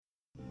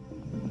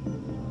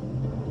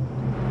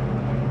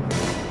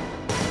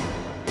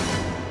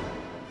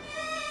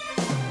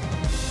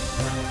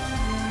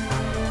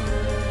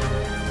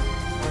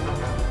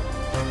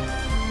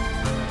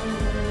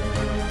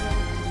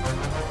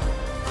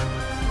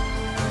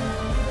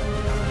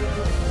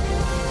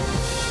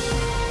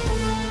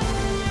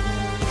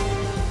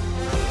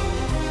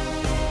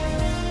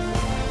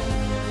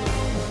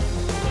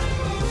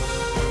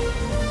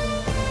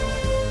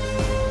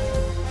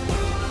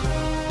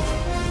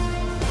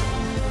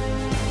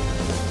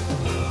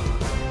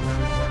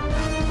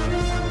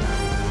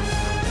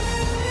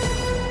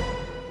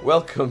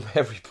Welcome,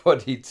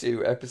 everybody,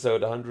 to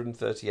episode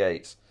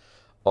 138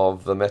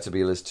 of the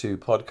Metabolist 2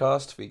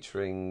 podcast,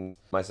 featuring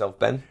myself,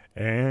 Ben.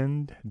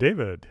 And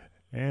David.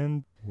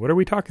 And what are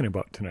we talking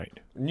about tonight?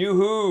 New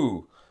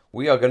Who!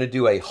 We are going to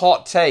do a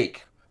hot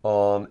take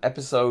on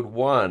episode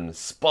 1,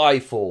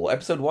 Spyfall.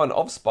 Episode 1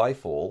 of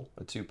Spyfall,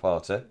 a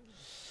two-parter,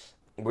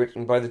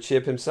 written by the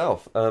Chib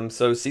himself.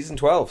 So season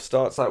 12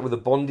 starts out with a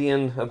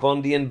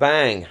Bondian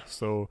bang.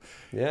 So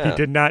yeah. He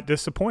did not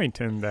disappoint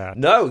in that.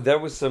 No, there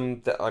was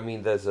some. I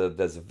mean, there's a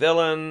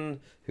villain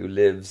who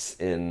lives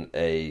in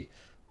a,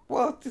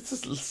 well, it's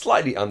a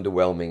slightly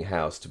underwhelming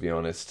house, to be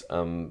honest,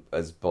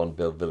 as Bond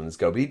villains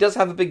go. But he does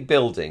have a big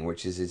building,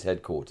 which is his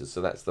headquarters.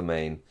 So that's the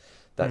main.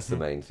 That's the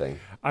main thing.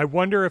 I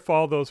wonder if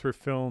all those were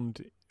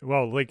filmed.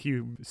 Well, like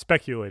you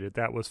speculated,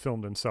 that was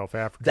filmed in South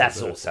Africa.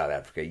 That's all South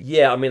Africa.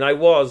 Yeah, I mean, I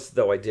was,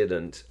 though I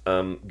didn't,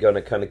 going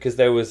to kind of, because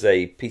there was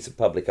a piece of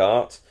public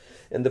art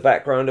in the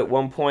background at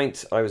one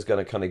point. I was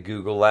going to kind of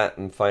Google that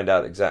and find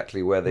out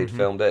exactly where they'd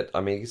filmed it.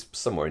 I mean, it's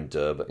somewhere in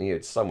Durban.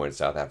 It's somewhere in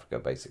South Africa,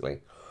 basically.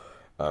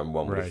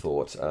 One would have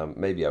thought.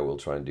 Maybe I will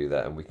try and do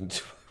that, and we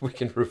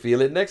can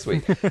reveal it next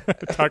week.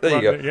 Talk there about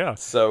you go. it, yeah.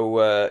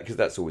 So, because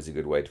that's always a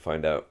good way to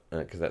find out,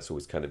 because that's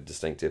always kind of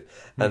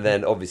distinctive. And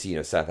then,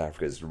 obviously, South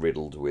Africa is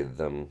riddled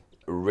with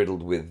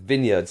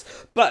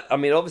vineyards. But I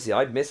mean, obviously,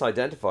 I'd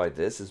misidentified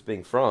this as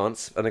being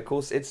France, and of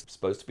course, it's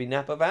supposed to be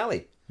Napa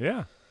Valley.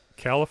 Yeah,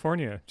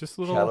 California, just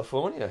a little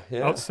California,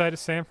 yeah, outside of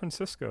San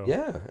Francisco.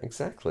 Yeah,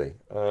 exactly.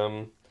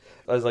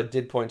 As I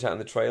did point out in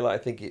the trailer, I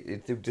think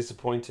it's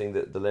disappointing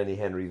that the Lenny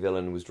Henry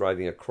villain was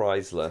driving a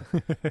Chrysler.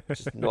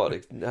 Just not.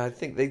 I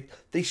think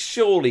they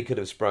surely could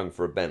have sprung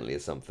for a Bentley or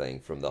something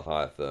from the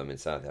hire firm in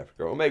South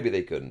Africa, or maybe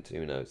they couldn't.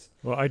 Who knows?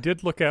 Well, I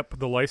did look up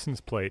the license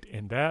plate,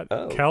 and that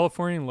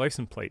Californian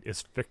license plate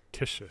is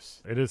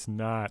fictitious. It is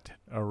not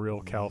a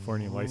real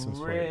Californian license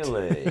plate.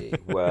 Really?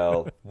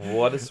 Well,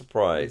 what a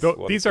surprise!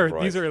 These are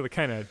the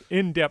kind of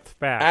in-depth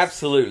facts.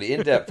 Absolutely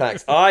in-depth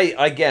facts.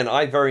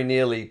 I very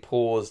nearly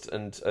paused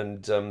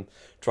and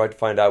tried to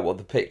find out what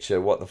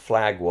the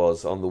flag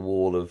was on the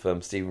wall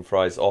of Stephen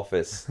Fry's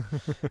office,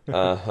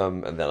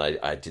 and then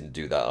I didn't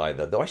do that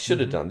either. Though I should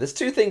have done. There's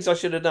two things I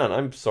should have done.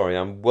 I'm sorry,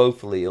 I'm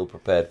woefully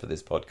ill-prepared for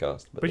this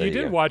podcast. But you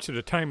did watch it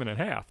a time and a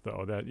half,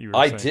 though. That you were.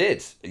 I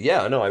did.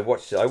 Yeah, no, I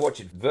watched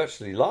it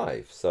virtually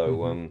live.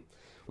 So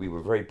we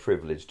were very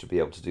privileged to be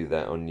able to do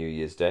that on New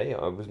Year's Day.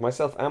 I was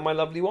myself and my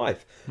lovely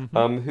wife,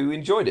 who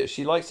enjoyed it.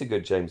 She likes a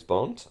good James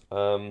Bond.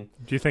 Do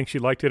you think she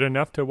liked it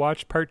enough to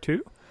watch part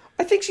 2?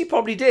 I think she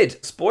probably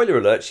did. Spoiler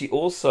alert: she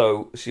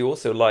also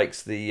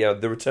likes the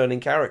returning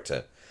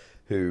character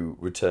who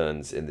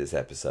returns in this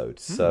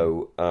episode.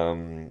 So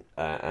more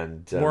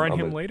on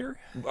him later.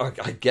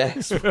 I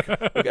guess we're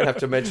gonna have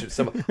to mention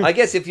some. I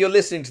guess if you're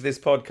listening to this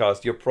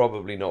podcast, you're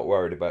probably not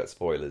worried about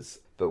spoilers.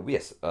 But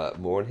yes,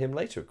 more on him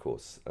later, of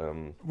course.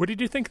 What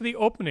did you think of the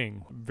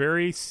opening?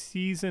 Very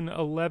season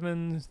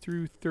 11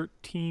 through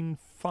 13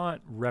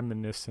 font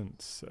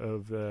reminiscence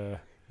of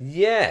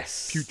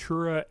yes,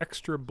 Futura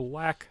extra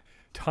black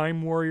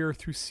Time Warrior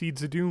through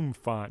Seeds of Doom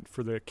font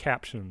for the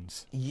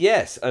captions.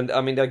 Yes, and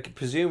I mean,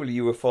 presumably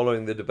you were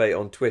following the debate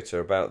on Twitter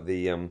about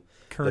the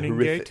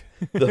Kerning-gate?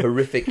 the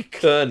horrific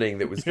kerning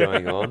that was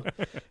going on.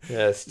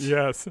 Yes.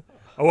 Yes.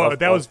 Oh, well,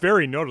 that was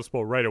very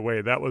noticeable right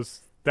away. That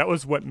was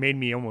what made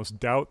me almost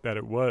doubt that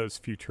it was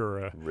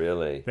Futura.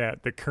 Really?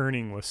 That the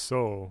kerning was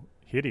so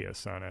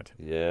hideous on it.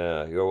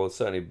 Yeah, well,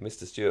 certainly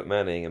Mr. Stuart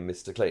Manning and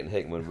Mr. Clayton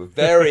Hickman were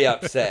very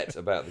upset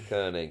about the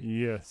kerning.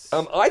 Yes.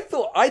 I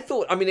thought,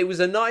 I mean, it was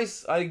a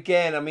nice,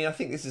 again, I mean, I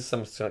think this is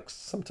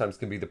sometimes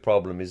can be the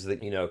problem, is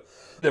that,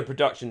 the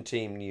production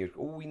team knew,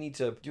 we need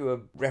to do a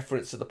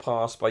reference to the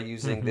past by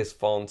using this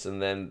font,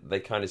 and then they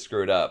kind of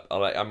screw it up.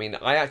 I mean,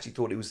 I actually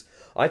thought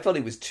I felt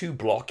it was too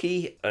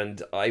blocky,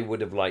 and I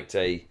would have liked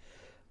a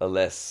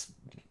less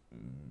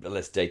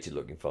dated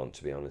looking font,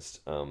 to be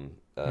honest.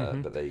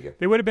 But there you go.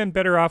 They would have been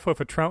better off with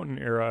a Troughton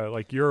era,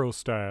 like Euro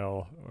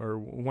style, or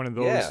one of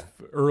those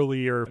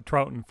earlier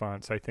Troughton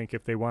fonts, I think,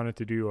 if they wanted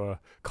to do a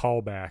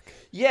callback.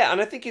 Yeah, and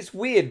I think it's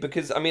weird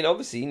because, I mean,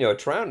 obviously, a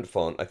Troughton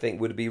font, I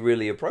think, would be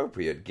really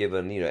appropriate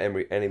given,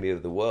 Enemy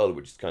of the World,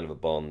 which is kind of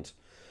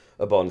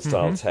a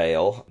Bond-style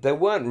tale. There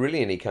weren't really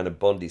any kind of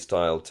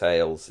Bondy-style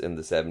tales in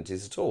the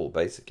 70s at all,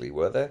 basically,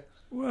 were there?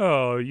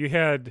 Well, you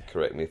had...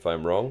 Correct me if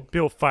I'm wrong.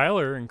 Bill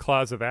Filer in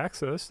Claws of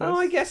Access. Oh,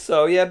 I guess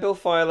so. Yeah, Bill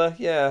Filer.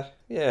 Yeah.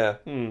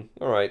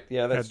 All right.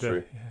 Yeah, that's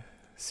true.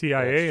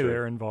 CIA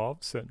there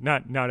involved. So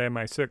not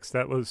MI6.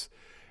 That was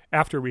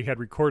after we had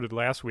recorded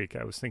last week.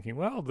 I was thinking,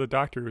 well, the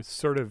Doctor is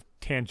sort of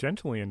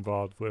tangentially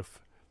involved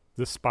with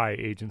the spy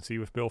agency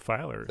with Bill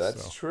Filer.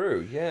 That's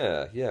true.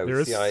 Yeah.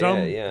 There is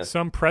CIA,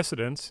 some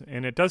precedence,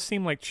 and it does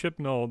seem like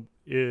Chibnall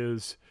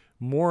is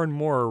more and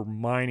more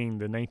mining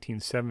the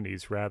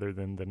 1970s rather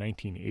than the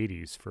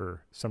 1980s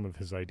for some of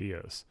his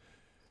ideas.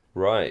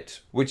 Right.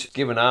 Which,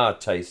 given our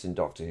taste in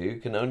Doctor Who,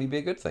 can only be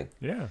a good thing.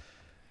 Yeah.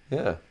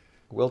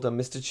 Well done,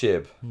 Mr.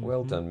 Chib.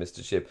 Well done,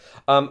 Mr. Chib.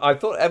 I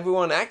thought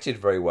everyone acted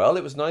very well.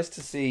 It was nice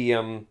to see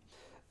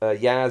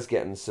Yaz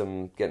getting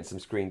some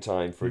screen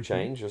time for a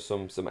change, or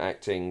some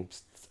acting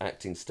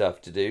acting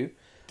stuff to do.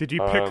 Did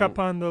you pick up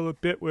on the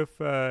bit with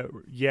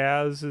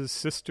Yaz's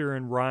sister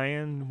and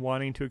Ryan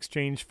wanting to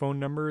exchange phone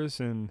numbers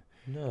and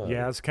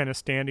Yaz kind of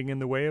standing in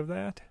the way of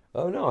that?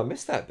 Oh, no, I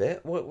missed that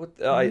bit.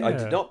 I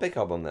did not pick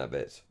up on that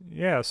bit.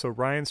 Yeah, so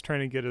Ryan's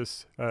trying to get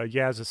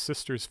Yaz's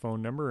sister's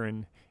phone number,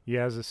 and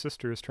Yaz's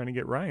sister is trying to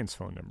get Ryan's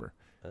phone number.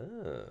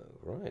 Oh,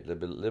 right. A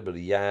little bit of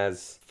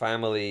Yaz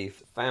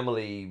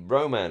family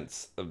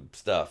romance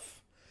stuff.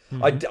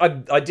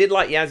 I did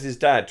like Yaz's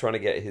dad trying to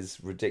get his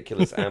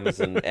ridiculous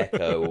Amazon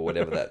Echo or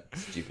whatever that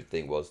stupid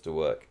thing was to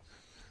work.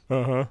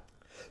 Uh-huh.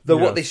 Though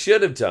what they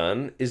should have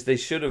done is they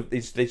should have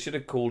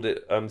called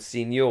it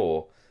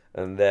Senior,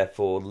 and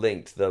therefore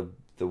linked the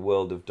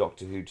world of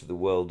Doctor Who to the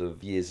world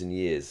of Years and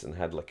Years, and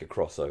had like a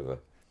crossover.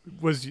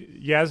 Was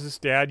Yaz's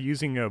dad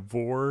using a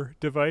VOR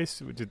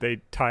device? Did they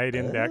tie it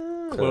in that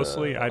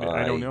closely? I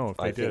don't know if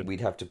they did. I think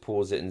we'd have to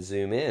pause it and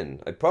zoom in.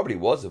 It probably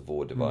was a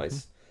VOR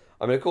device.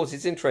 I mean, of course,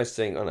 it's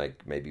interesting, and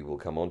maybe we'll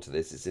come on to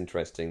this, it's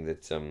interesting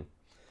that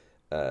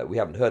we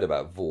haven't heard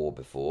about VOR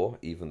before,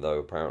 even though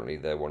apparently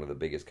they're one of the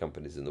biggest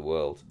companies in the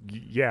world.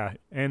 Yeah,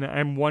 and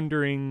I'm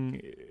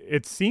wondering,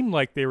 it seemed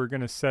like they were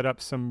going to set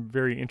up some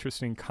very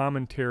interesting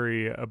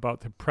commentary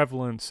about the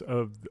prevalence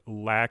of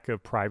lack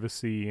of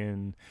privacy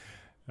and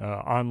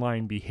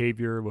online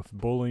behavior with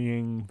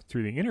bullying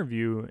through the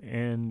interview,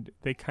 and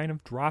they kind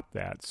of dropped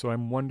that. So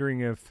I'm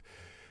wondering if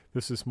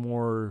this is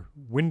more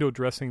window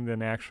dressing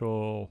than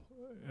actual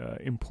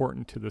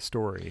important to the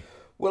story.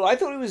 Well, I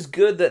thought it was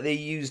good that they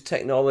used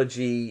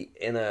technology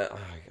in I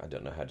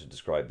don't know how to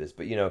describe this,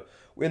 but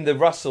in the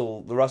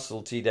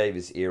Russell T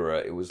Davies era,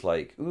 it was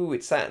like, ooh,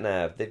 it's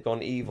sat-nav, they've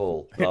gone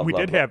evil. Blah, we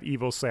blah, did blah. have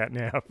evil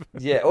sat-nav.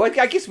 Yeah, well,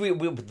 I guess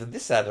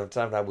this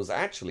sat-nav was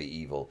actually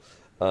evil.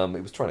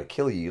 It was trying to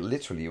kill you.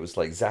 Literally, it was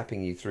like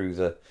zapping you through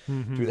the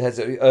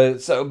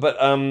head.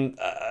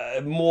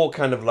 More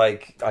kind of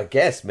like, I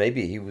guess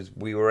maybe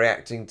we were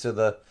reacting to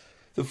the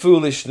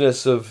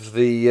foolishness of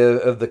the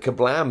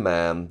Kablam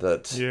man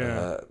that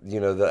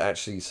that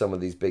actually some of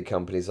these big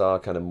companies are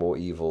kind of more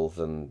evil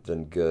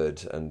than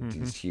good, and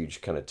these huge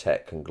kind of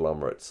tech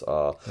conglomerates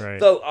are. Right.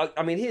 Though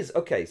I mean,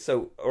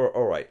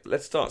 all right,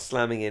 let's start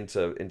slamming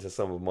into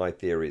some of my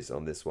theories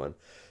on this one.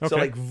 Okay. So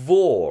like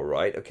VOR,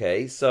 right?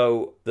 Okay,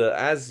 so the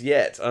as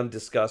yet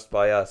undiscussed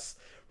by us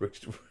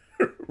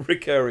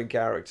recurring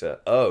character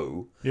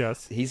O.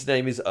 Yes. His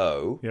name is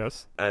O.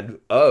 Yes. And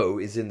O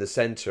is in the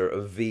center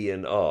of V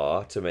and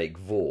R to make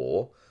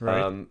VOR.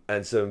 Right.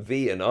 And so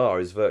V and R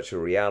is virtual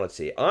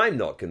reality. I'm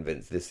not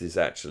convinced this is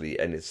actually,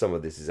 and some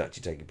of this is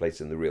actually taking place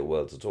in the real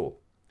world at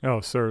all. Oh,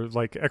 so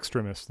like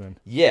extremists then?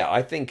 Yeah,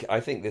 I think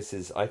this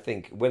is. I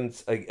think when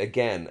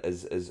again,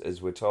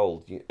 as we're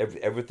told,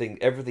 everything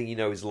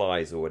is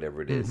lies or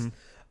whatever it is.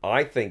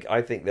 I think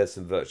there's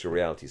some virtual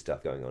reality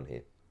stuff going on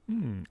here.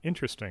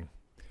 Interesting.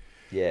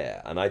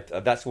 Yeah, and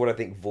that's what I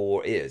think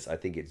VOR is. I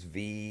think it's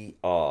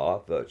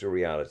VR, virtual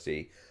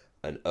reality,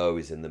 and O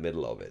is in the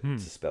middle of it to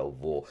spell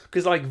VOR.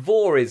 Because like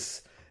VOR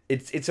it's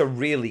a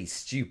really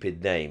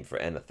stupid name for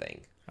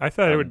anything. I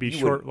thought it would be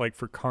short, like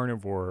for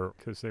carnivore,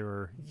 because they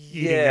were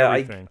eating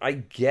everything. I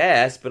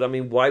guess, but I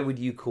mean, why would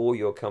you call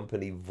your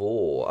company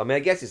VOR? I mean, I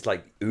guess it's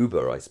like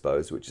Uber, I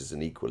suppose, which is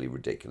an equally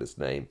ridiculous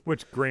name.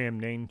 Which Graham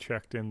name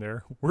checked in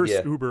there.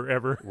 Worst Uber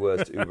ever.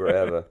 Worst Uber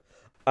ever.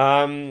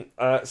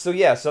 So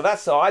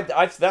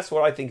that's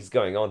what I think is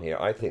going on here.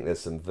 I think there's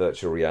some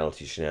virtual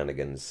reality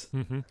shenanigans.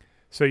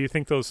 So you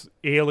think those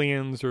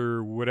aliens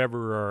or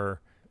whatever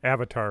are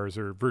avatars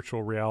or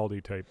virtual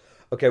reality type?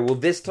 Okay, well,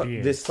 this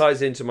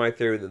ties into my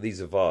theory that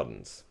these are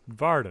Vardans.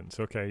 Vardans,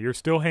 okay. You're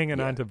still hanging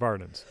on to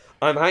Vardans.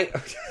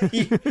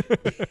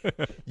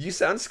 You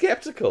sound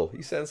skeptical.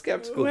 You sound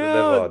skeptical that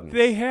they're Vardans.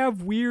 They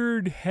have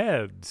weird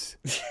heads.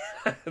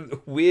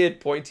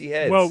 Weird pointy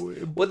heads. Well,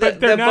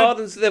 they're not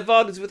Vardans. They're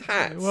Vardans with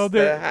hats. Well,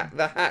 they're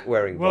hat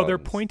wearing. Well, Vardans. they're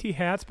pointy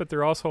hats, but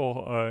they're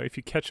also if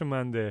you catch them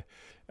on the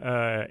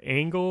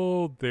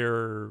angle,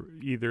 they're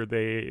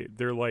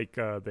like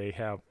they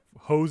have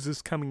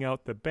hoses coming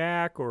out the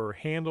back or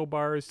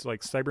handlebars,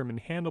 like Cyberman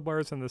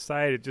handlebars on the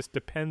side. It just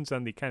depends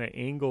on the kind of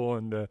angle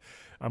and the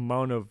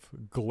amount of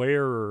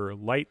glare or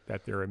light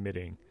that they're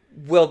emitting.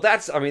 Well,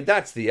 that's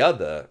the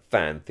other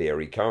fan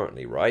theory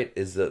currently, right?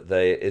 Is that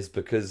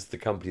because the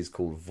company's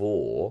called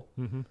VOR,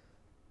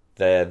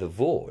 they're the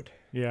Vord.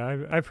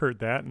 Yeah, I've heard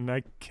that, and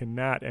I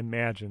cannot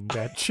imagine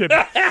that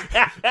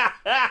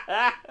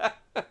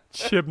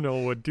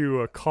Chibnall would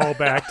do a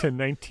callback to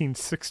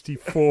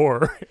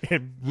 1964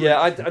 and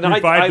revive the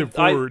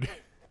Vord.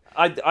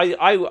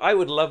 I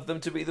would love them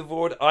to be the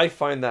Vord. I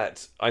find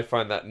that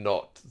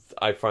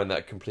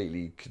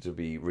completely to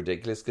be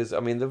ridiculous, because I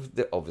mean,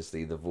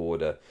 obviously the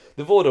Vord are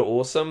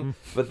awesome,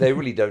 but they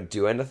really don't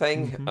do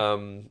anything. I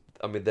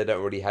mean, they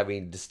don't really have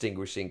any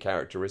distinguishing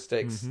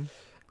characteristics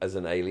as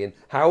an alien.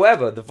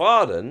 However, the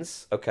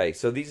Vardans. Okay,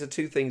 so these are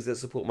two things that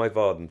support my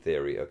Vardan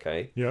theory.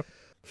 Okay. Yep.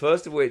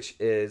 First of which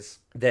is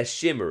they're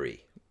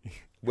shimmery.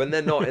 When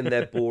they're not in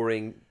their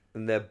boring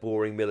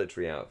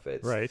military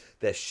outfits. Right.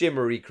 They're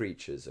shimmery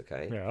creatures,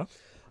 okay? Yeah.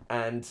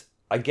 And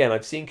again,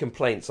 I've seen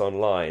complaints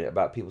online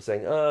about people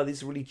saying, "Oh,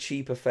 these are really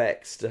cheap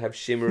effects to have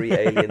shimmery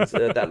aliens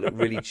that look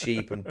really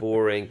cheap and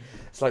boring."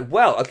 It's like,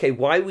 well, okay,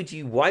 why would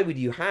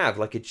you have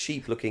like a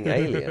cheap looking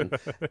alien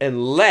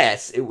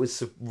unless it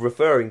was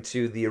referring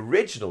to the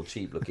original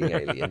cheap looking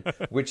alien,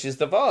 which is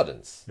the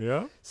Vardans?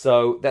 Yeah.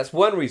 So that's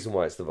one reason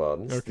why it's the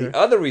Vardans. Okay. The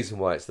other reason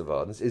why it's the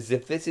Vardans is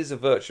if this is a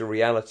virtual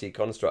reality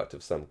construct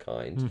of some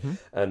kind,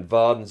 and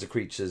Vardans are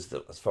creatures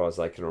that, as far as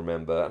I can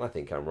remember, and I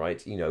think I'm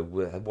right,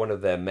 one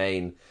of their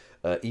main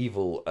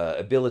evil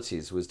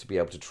abilities was to be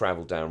able to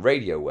travel down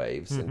radio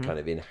waves and kind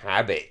of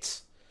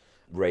inhabit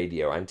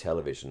radio and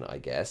television, I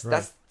guess. Right.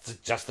 That's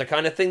just the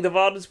kind of thing the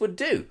Vardans would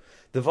do.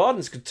 The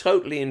Vardans could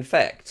totally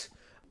infect,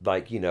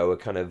 like, a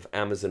kind of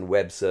Amazon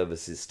Web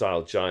Services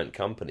style giant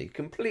company,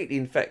 completely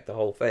infect the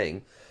whole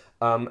thing,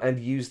 and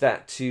use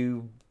that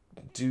to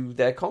do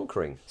their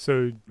conquering.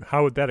 So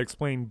how would that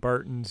explain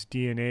Barton's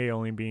DNA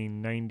only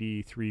being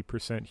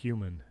 93%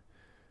 human?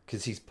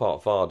 Because he's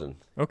part Vardan.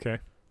 Okay.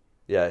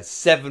 Yeah,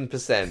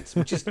 7%,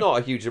 which is not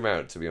a huge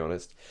amount, to be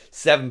honest.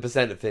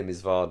 7% of him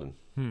is Vardan.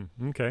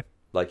 Okay.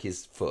 Like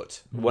his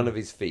foot, one of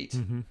his feet.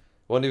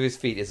 One of his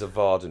feet is a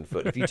Vardan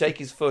foot. If you take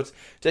his foot,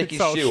 take his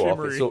shoe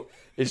shimmery. off,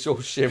 it's all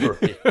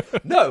shimmery.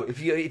 No,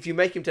 if you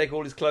make him take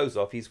all his clothes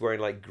off, he's wearing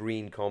like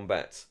green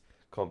combat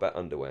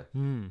underwear.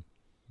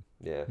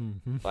 Yeah,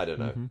 I don't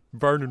know.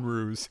 Vardan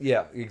ruse.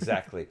 Yeah,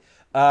 exactly.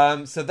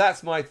 So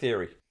that's my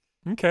theory.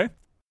 Okay.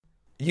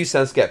 You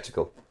sound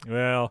skeptical.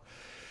 Well,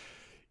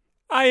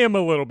 I am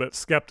a little bit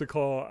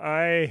skeptical.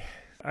 I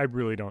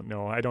really don't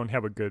know. I don't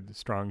have a good,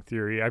 strong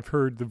theory. I've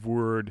heard the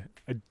word.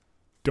 I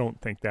don't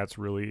think that's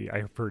really.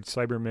 I've heard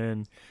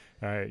Cybermen.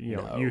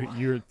 No.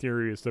 Your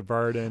theory is the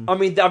Vardan. I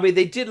mean,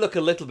 they did look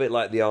a little bit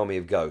like the Army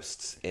of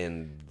Ghosts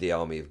in the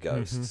Army of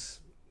Ghosts.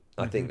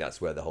 I think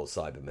that's where the whole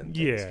Cybermen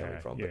thing is coming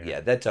from. But yeah,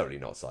 they're totally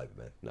not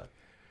Cybermen. No.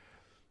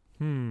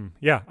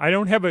 Yeah, I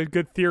don't have a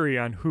good theory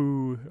on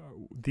who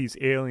these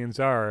aliens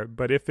are,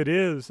 but if it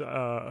is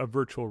a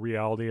virtual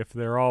reality, if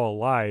they're all a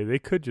lie, they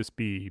could just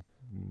be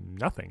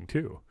nothing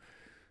too.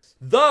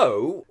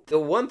 Though, the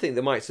one thing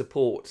that might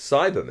support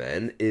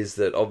Cybermen is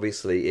that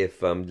obviously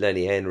if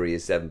Lenny Henry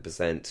is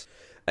 7%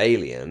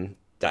 alien,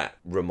 that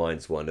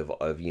reminds one of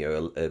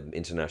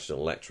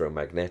international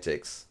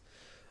electromagnetics.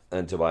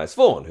 And Tobias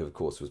Vaughan, who of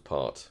course was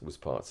part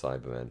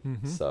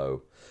Cybermen.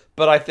 So,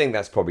 but I think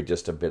that's probably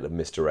just a bit of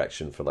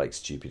misdirection for like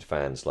stupid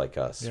fans like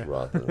us,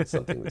 rather than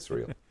something that's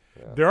real.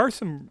 Yeah. There are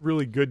some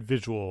really good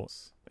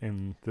visuals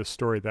in this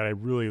story that I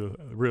really,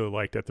 really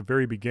liked at the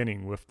very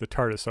beginning with the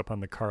TARDIS up on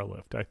the car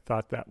lift. I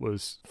thought that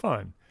was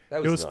fun.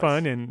 It was nice.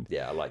 Fun, and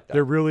yeah, I like that.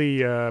 They're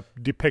really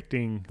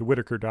depicting the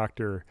Whittaker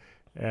Doctor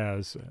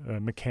as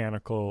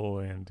mechanical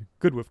and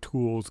good with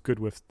tools, good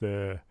with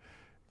the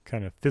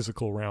kind of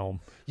physical realm.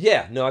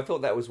 Yeah, no, I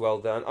thought that was well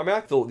done. I mean,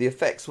 I thought the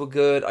effects were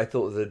good. I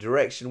thought the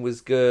direction was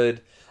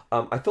good.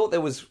 I thought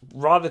there was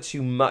rather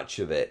too much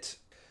of it.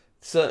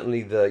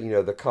 Certainly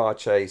the car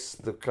chase,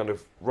 the kind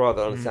of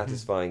rather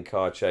unsatisfying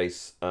car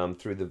chase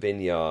through the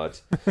vineyard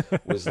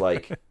was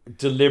like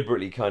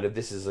deliberately kind of,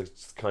 this is a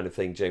kind of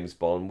thing James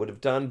Bond would have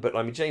done. But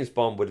I mean, James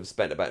Bond would have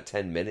spent about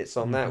 10 minutes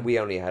on that. We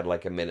only had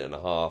like a minute and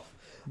a half.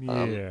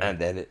 And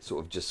then it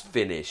sort of just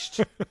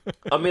finished.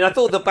 I mean, I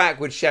thought the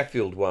Backward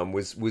Sheffield one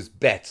was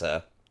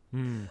better.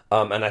 And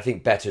I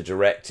think better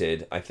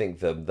directed. I think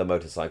the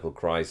motorcycle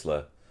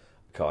Chrysler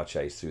car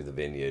chase through the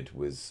vineyard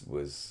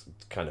was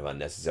kind of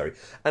unnecessary.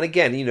 And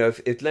again,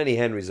 if Lenny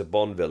Henry's a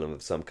Bond villain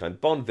of some kind,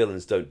 Bond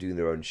villains don't do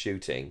their own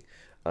shooting.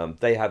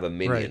 They have a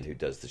minion who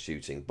does the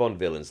shooting. Bond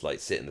villains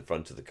like sit in the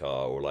front of the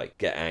car or like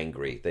get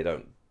angry. They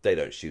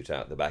don't shoot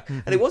out the back.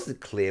 And it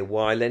wasn't clear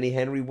why Lenny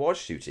Henry was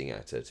shooting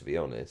at her, to be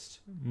honest.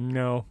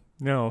 No.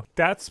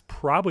 That's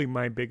probably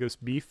my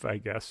biggest beef, I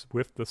guess,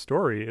 with the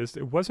story, is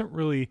it wasn't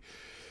really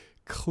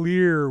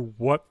clear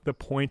what the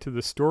point of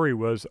the story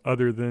was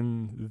other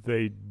than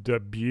the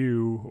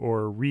debut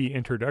or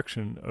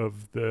reintroduction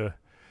of the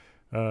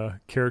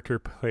character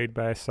played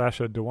by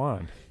Sacha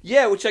Dhawan.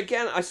 Yeah, which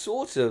again, I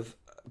sort of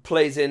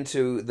plays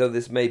into, though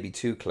this may be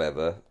too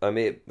clever, I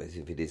mean,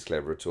 if it is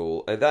clever at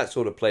all, and that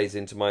sort of plays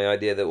into my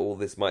idea that all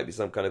this might be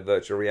some kind of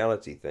virtual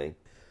reality thing.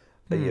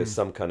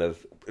 Some kind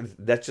of,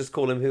 let's just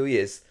call him who he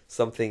is,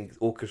 something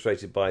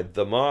orchestrated by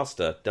the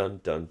Master,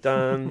 dun dun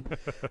dun,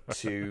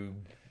 to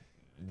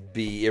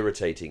be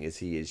irritating as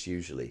he is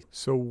usually.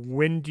 So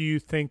when do you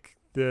think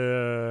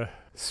the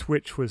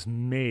switch was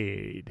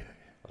made?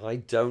 I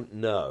don't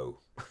know.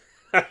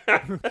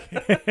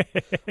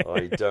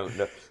 I don't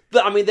know.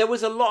 But, I mean, there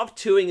was a lot of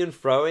toing and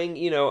froing.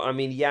 I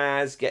mean,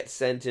 Yaz gets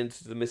sent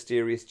into the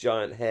mysterious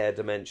giant hair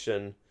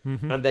dimension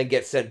and then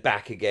gets sent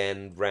back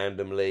again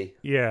randomly.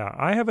 Yeah,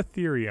 I have a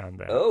theory on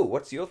that. Oh,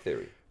 what's your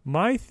theory?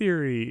 My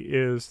theory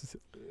is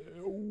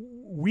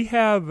we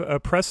have a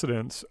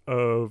precedence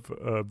of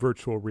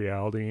virtual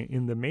reality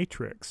in the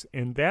Matrix,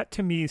 and that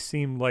to me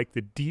seemed like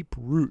the deep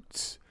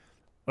roots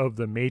of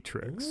the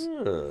Matrix.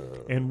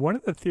 And one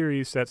of the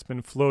theories that's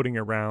been floating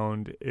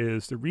around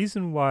is the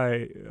reason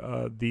why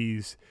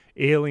these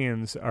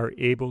aliens are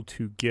able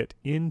to get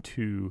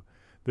into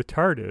the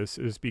TARDIS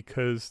is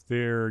because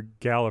they're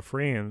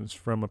Gallifreyans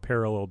from a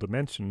parallel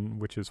dimension,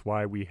 which is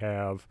why we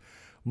have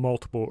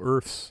multiple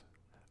Earths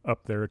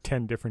up there,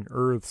 10 different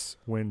Earths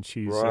when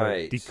she's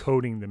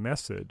decoding the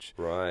message.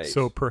 Right.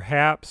 So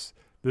perhaps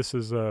this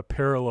is a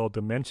parallel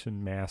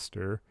dimension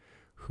master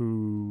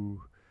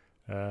who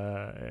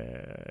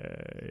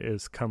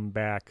is come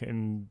back.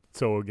 And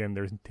so, again,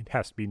 there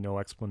has to be no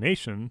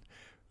explanation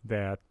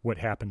that what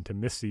happened to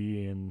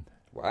Missy and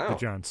the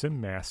John Sim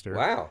Master.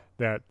 Wow.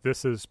 That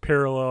this is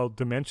parallel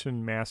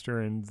dimension master,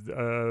 and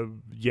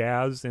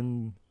Yaz,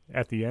 and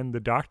at the end, the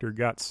Doctor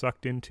got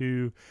sucked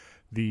into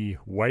the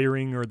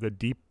wiring or the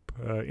deep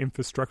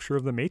infrastructure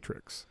of the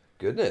Matrix.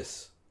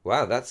 Goodness.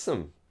 Wow, that's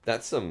some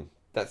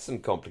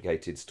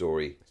complicated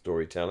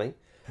storytelling.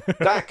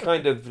 That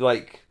kind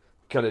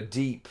of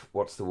deep,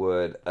 what's the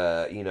word,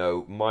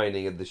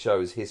 mining of the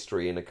show's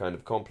history in a kind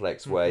of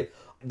complex way.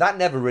 That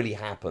never really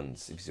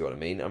happens, if you see what I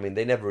mean. I mean,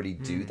 they never really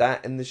do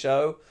that in the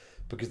show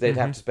because they'd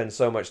have to spend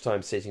so much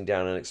time sitting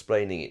down and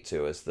explaining it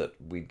to us that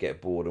we'd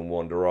get bored and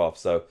wander off.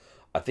 So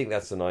I think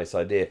that's a nice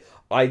idea.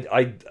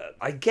 I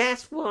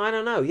guess, well, I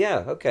don't know.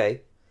 Yeah,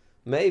 okay.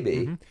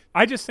 Maybe.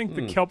 I just think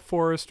the kelp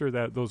forest, or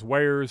those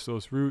wires,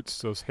 those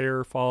roots, those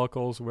hair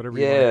follicles, whatever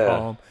you want to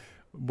call them,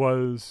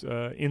 was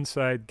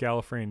inside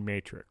Gallifreyan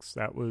Matrix.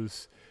 That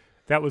was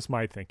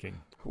my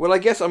thinking. Well, I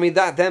guess, I mean,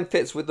 that then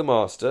fits with the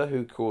Master, who,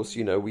 of course,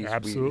 we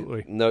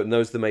absolutely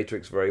knows the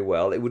Matrix very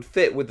well. It would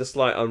fit with the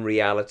slight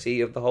unreality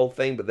of the whole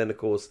thing, but then, of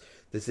course,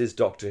 this is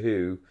Doctor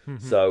Who,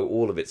 so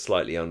all of it's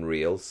slightly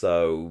unreal.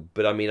 So,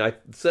 but I mean,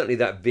 certainly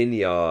that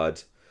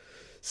vineyard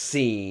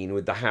scene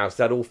with the house,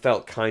 that all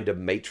felt kind of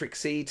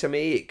Matrixy to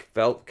me. It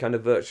felt kind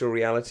of virtual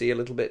reality a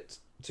little bit.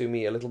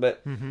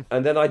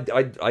 And then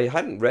I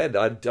hadn't read.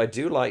 I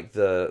do like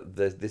the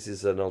this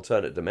is an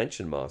alternate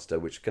dimension master,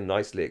 which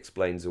nicely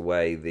explains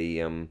away the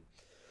kind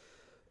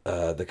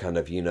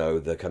of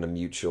the kind of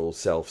mutual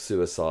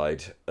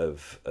self-suicide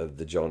of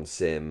the John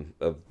Sim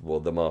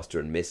the Master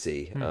and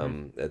Missy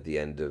at the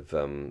end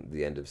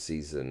of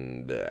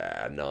season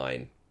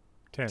 9,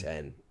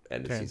 10,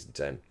 end of season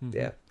 10.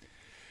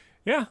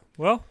 Yeah.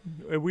 Well,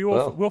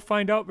 we'll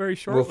find out very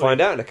shortly. We'll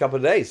find out in a couple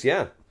of days.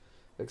 Yeah.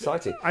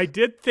 Exciting. I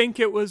did think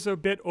it was a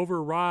bit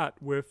overwrought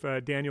with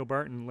Daniel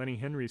Barton, Lenny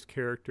Henry's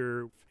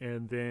character,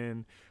 and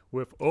then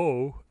with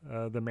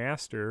the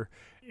Master.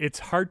 It's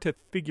hard to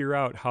figure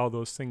out how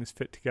those things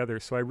fit together,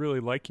 so I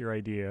really like your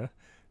idea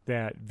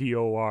that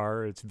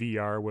VOR, it's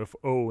VR with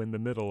O in the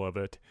middle of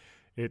it.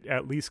 It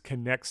at least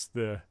connects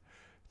the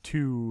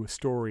two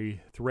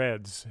story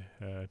threads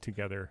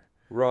together.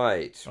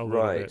 Right, a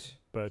little bit.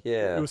 But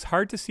it was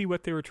hard to see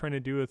what they were trying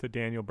to do with the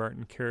Daniel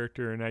Barton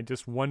character, and I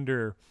just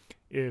wonder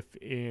if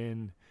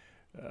in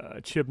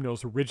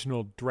Chibnall's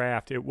original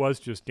draft it was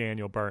just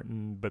Daniel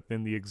Barton, but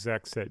then the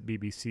execs at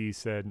BBC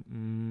said,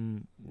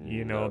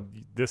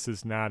 this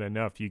is not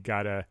enough. You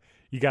gotta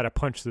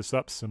punch this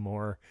up some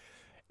more,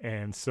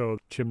 and so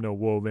Chibnall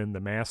wove in the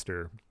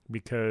Master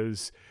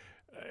because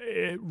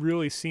it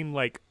really seemed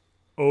like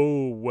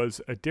O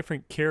was a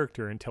different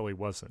character until he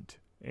wasn't.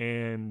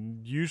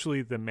 And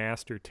usually the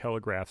Master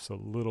telegraphs a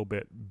little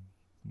bit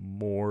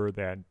more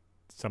that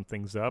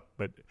something's up,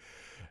 but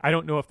I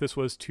don't know if this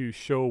was to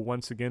show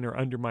once again or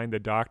undermine the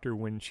Doctor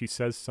when she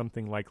says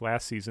something like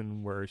last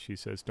season where she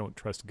says, don't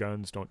trust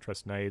guns, don't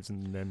trust knives,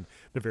 and then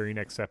the very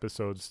next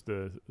episodes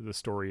the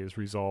story is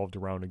resolved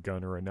around a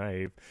gun or a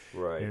knife.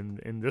 Right. And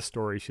in this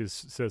story she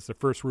says the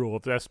first rule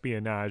of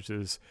espionage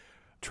is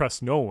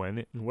trust no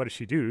one, and what does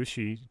she do?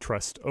 She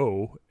trusts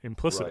O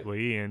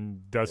implicitly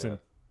and doesn't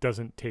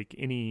take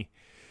any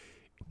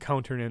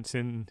countenance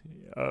in,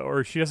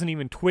 or she doesn't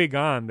even twig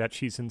on that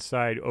she's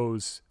inside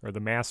O's or the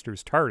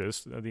Master's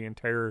TARDIS the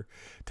entire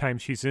time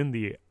she's in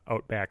the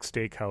Outback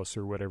Steakhouse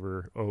or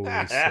whatever O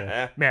is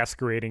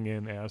masquerading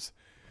in as.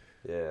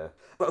 Yeah.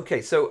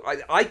 Okay, so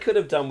I could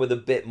have done with a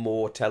bit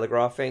more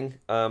telegraphing.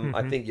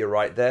 I think you're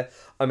right there.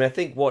 I mean, I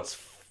think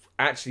what's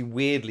actually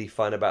weirdly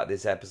fun about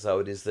this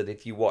episode is that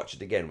if you watch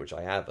it again, which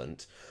I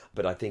haven't,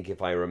 but I think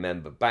if I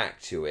remember back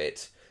to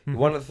it,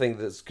 one of the things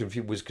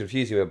that was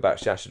confusing me about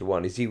Sacha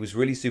Dhawan is he was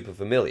really super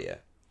familiar.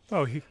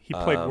 Oh, he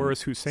played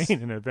Boris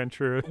Hussein in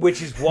Adventure,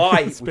 which is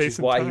why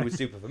he was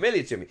super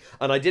familiar to me,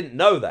 and I didn't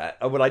know that.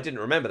 Well, I didn't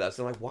remember that,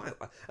 so I'm like, why?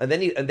 And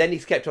then he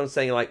kept on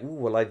saying like, "Ooh,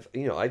 well, I've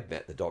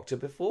met the Doctor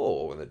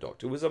before when the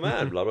Doctor was a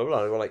man." Blah blah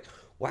blah. And we're like,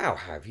 "Wow,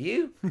 have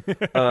you?"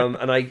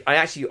 And I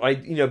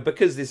actually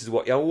because this is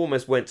what I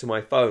almost went to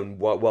my phone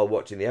while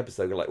watching the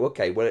episode. I'm like,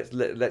 okay, well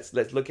let's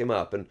look him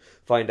up and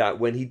find out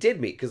when he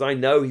did meet, because I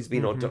know he's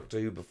been on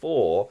Doctor Who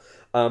before.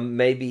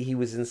 Maybe he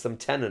was in some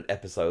Tennant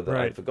episode that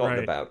I'd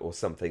forgotten about, or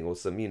something, or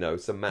some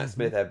some Matt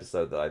Smith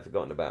episode that I'd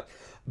forgotten about.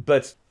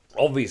 But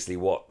obviously,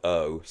 what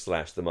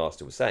O/the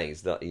Master was saying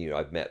is that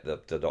I've met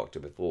the Doctor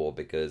before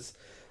because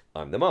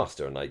I'm the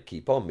Master and I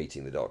keep on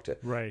meeting the Doctor.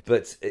 Right.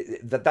 But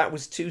that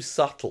was too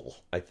subtle.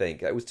 I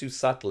think that was too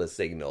subtle a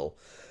signal.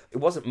 It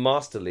wasn't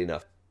masterly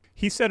enough.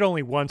 He said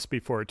only once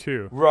before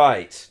too.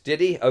 Right?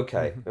 Did he?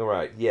 Okay. All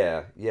right.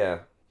 Yeah.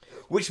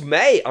 Which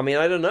may, I mean,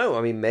 I don't know.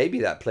 I mean,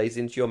 maybe that plays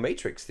into your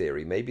Matrix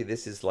theory. Maybe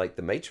this is like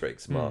the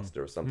Matrix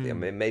Master or something. I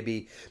mean,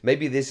 maybe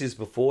this is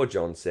before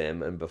John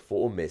Sim and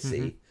before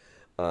Missy.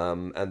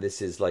 And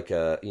this is like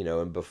a,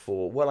 and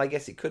before, well, I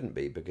guess it couldn't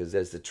be because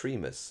there's the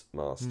Tremas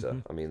Master.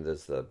 I mean,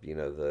 there's the,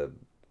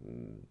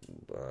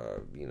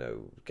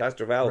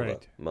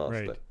 Castrovalva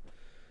Master. Right.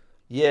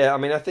 Yeah, I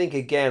mean, I think,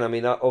 again, I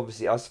mean,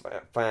 obviously us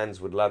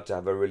fans would love to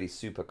have a really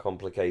super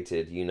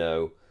complicated,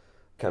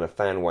 kind of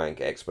fan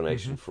wank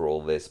explanation for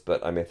all this.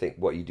 But, I mean, I think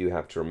what you do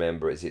have to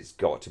remember is it's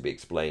got to be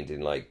explained in,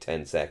 like,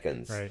 10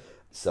 seconds. Right.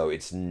 So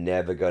it's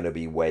never going to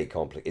be way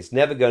complicated. It's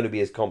never going to be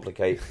as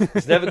complicated.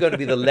 It's never going to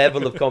be the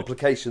level of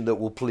complication that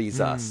will please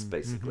us,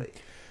 basically.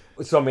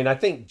 So, I mean, I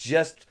think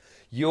just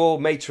your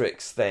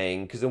Matrix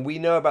thing, because we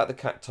know about the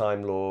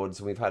Time Lords,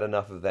 and we've had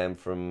enough of them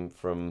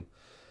from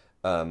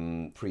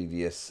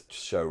previous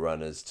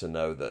showrunners to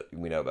know that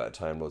we know about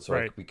Time Lords.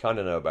 So we kind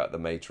of know about the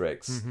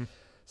Matrix.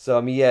 So,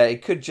 I mean, yeah,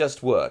 it could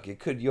just work.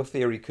 Your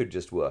theory could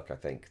just work, I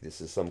think. This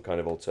is some kind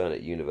of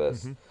alternate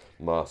universe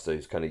master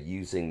who's kind of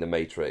using the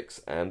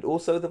Matrix and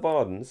also the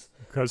Vardans.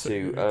 Because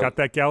got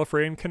that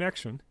Gallifreyan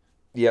connection.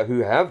 Yeah,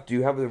 who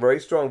do have a very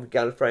strong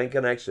Gallifreyan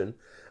connection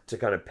to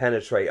kind of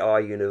penetrate our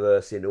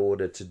universe in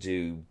order to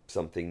do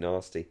something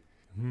nasty.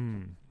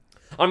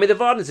 I mean, the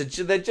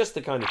Vardans, they're just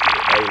the kind of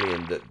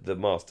alien that the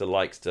Master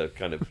likes to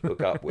kind of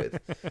hook up with.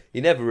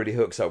 He never really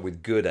hooks up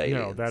with good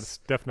aliens. No, that's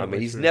definitely I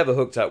mean, he's true. Never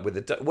hooked up with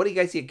the... What do you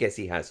guys guess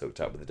he has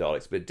hooked up with the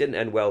Daleks, but it didn't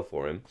end well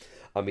for him.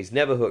 He's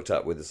never hooked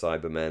up with the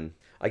Cybermen.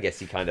 I guess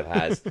he kind of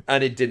has.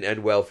 And it didn't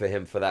end well for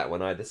him for that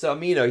one either. So, I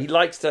mean, he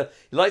likes to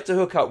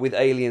hook up with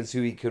aliens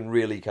who he can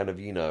really kind of,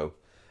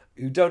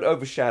 who don't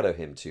overshadow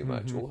him too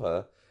much, or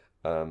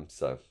her.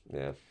 So,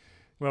 yeah.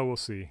 Well, we'll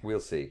see. We'll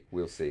see.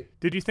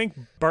 Did you think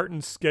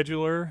Barton's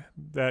scheduler,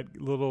 that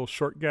little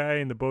short guy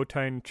in the bow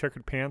tie and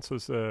checkered pants,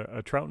 was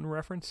a Troughton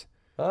reference?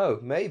 Oh,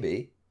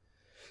 maybe.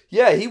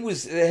 Yeah, he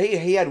was.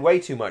 He had way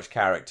too much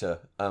character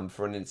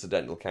for an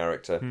incidental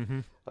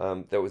character.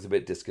 That was a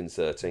bit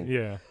disconcerting.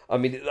 Yeah. I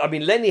mean,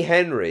 Lenny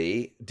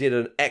Henry did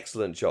an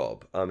excellent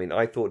job. I mean,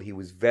 I thought he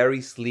was very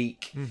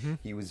sleek.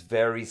 He was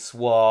very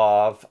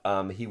suave.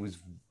 He was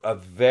a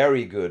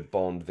very good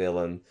Bond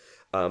villain.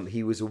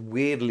 He was a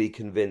weirdly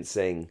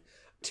convincing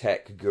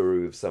tech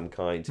guru of some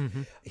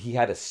kind. He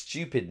had a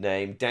stupid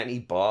name. Danny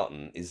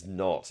Barton is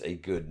not a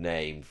good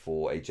name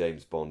for a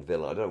James Bond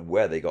villain. I don't know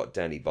where they got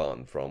Danny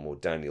Barton from, or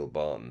Daniel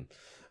Barton.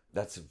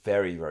 That's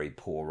very, very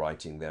poor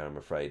writing there, I'm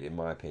afraid, in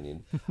my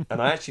opinion.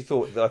 And I actually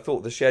thought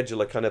the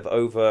scheduler kind of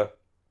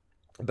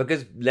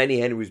because Lenny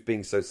Henry was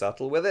being so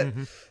subtle with it,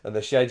 and the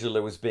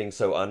scheduler was being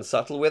so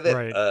unsubtle with it,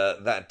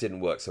 that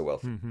didn't work so well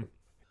for me.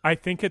 I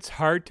think it's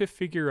hard to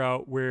figure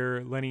out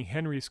where Lenny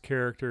Henry's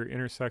character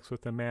intersects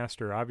with the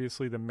Master.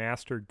 Obviously, the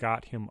Master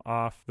got him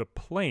off the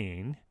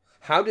plane.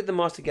 How did the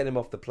Master get him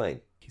off the plane?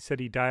 He said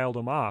he dialed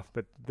him off,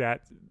 but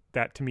that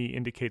to me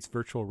indicates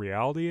virtual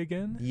reality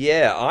again.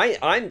 Yeah,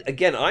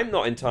 I'm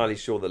not entirely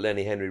sure that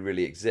Lenny Henry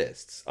really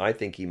exists. I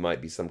think he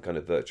might be some kind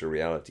of virtual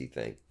reality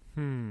thing.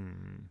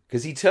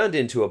 Because he turned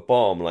into a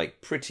bomb like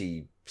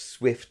pretty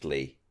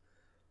swiftly.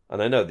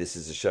 And I know this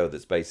is a show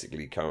that's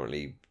basically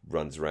currently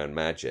runs around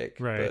magic,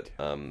 but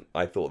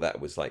I thought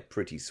that was like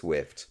pretty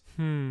swift.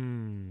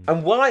 And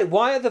why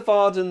are the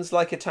Vardans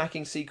like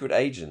attacking secret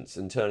agents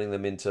and turning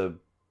them into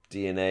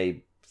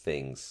DNA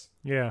things?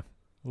 Yeah,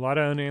 a lot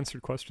of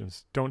unanswered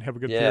questions. Don't have a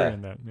good theory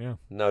on that. Yeah,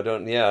 no,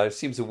 don't. Yeah, it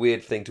seems a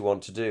weird thing to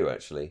want to do,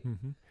 actually.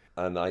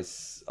 And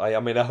I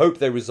mean, I hope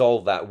they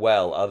resolve that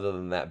well, other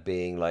than that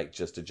being like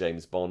just a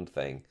James Bond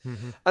thing.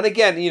 And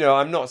again,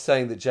 I'm not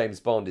saying that James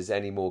Bond is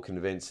any more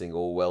convincing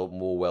or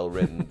more well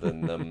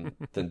written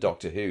than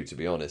Doctor Who, to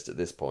be honest, at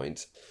this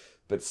point.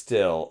 But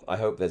still, I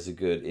hope there's a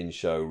good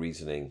in-show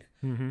reasoning.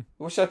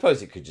 Which I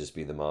suppose it could just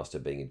be the Master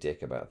being a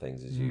dick about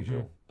things as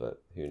usual,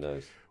 but who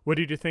knows? What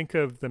did you think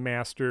of the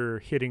Master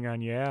hitting on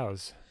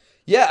Yaz?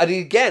 Yeah, and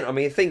again, I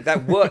mean, I think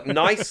that worked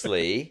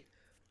nicely.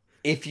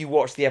 If you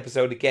watch the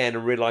episode again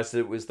and realise that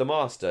it was the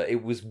Master.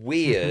 It was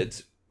weird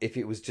if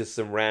it was just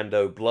some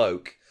rando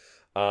bloke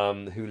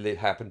who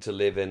happened to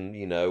live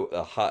in,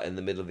 a hut in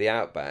the middle of the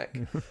outback.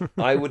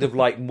 I would have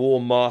liked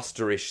more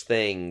Masterish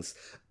things.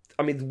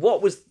 I mean,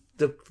 what was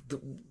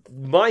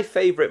my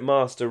favourite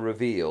Master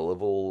reveal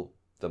of all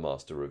the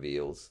Master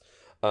reveals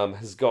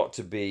has got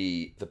to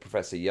be the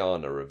Professor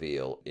Yana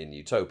reveal in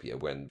Utopia,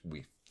 when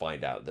we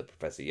find out that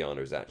Professor Yana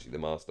is actually the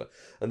Master.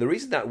 And the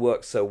reason that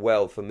works so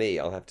well for me,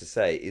 I'll have to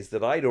say, is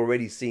that I'd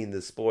already seen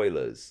the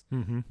spoilers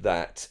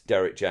that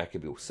Derek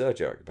Jacobi, or Sir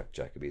Derek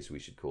Jacobi as we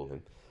should call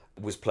him,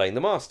 was playing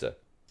the Master.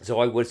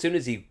 So as soon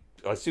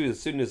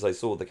as I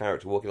saw the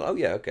character walking, oh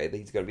yeah, okay,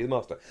 he's going to be the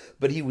Master.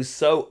 But he was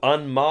so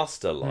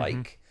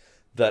unmaster-like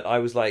that I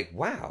was like,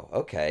 wow,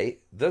 okay,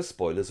 those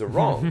spoilers are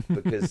wrong,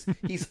 because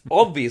he's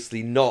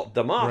obviously not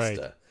the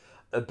Master.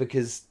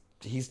 Because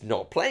he's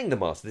not playing the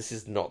Master. This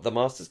is not the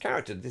Master's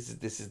character.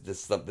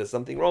 There's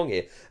something wrong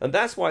here, and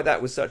that's why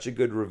that was such a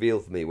good reveal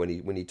for me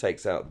when he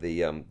takes out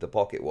the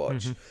pocket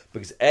watch,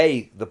 because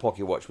the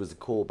pocket watch was a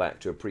callback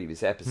to a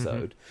previous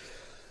episode,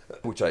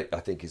 which I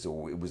think it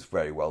was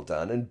very well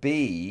done. And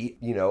B,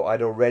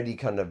 I'd already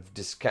kind of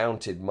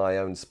discounted my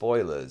own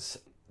spoilers.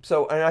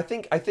 So, and I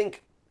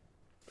think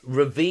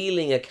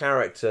revealing a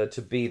character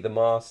to be the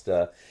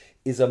Master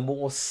is a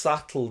more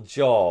subtle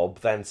job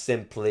than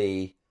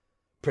simply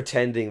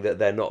pretending that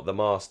they're not the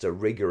Master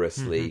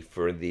rigorously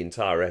for the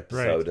entire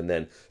episode, and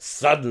then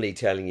suddenly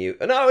telling you,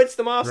 "Oh, no, it's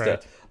the Master."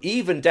 Right.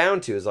 Even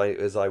down to, as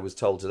I was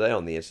told today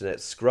on the internet,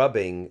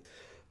 scrubbing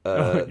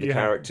the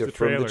character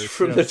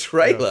from the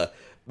trailer,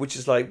 which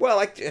is like, well,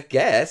 I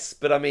guess,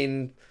 but I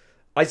mean,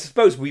 I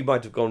suppose we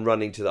might have gone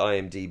running to the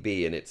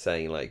IMDb and it's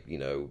saying like,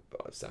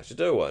 Sacha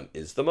Dhawan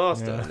is the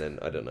Master, and then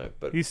I don't know,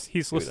 but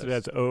he's listed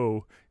as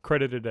O,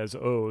 credited as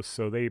O,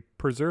 so they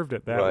preserved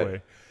it that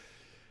way.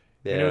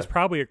 Yeah. And it was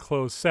probably a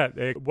closed set.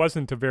 It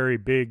wasn't a very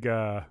big.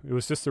 It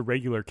was just a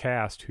regular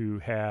cast who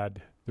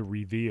had the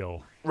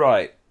reveal.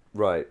 Right.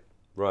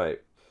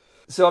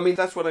 So, I mean,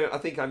 that's what I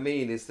think I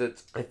mean, is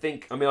that I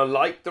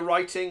like the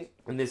writing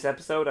in this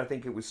episode. I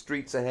think it was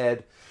streets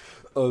ahead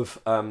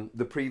of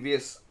the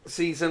previous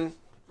season.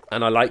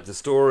 And I liked the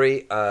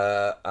story.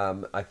 I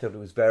thought it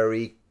was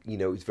very,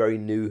 it was very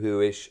New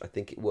Who-ish. I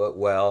think it worked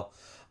well.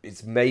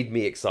 It's made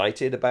me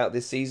excited about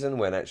this season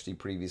when actually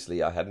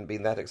previously I hadn't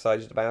been that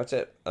excited about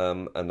it.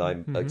 And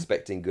I'm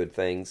expecting good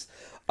things.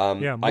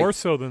 More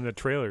so than the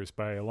trailers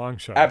by a long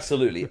shot.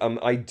 Absolutely.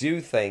 I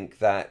do think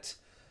that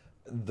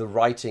the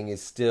writing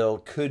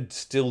could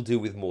still do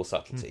with more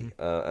subtlety.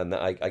 And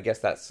I guess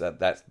that's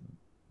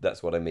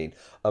what I mean.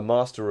 A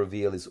Master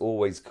reveal is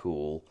always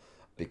cool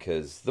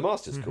because the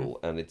Master's cool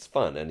and it's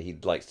fun and he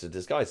likes to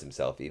disguise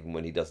himself even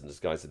when he doesn't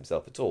disguise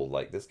himself at all,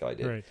 like this guy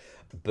did. Right.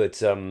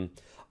 But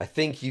I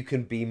think you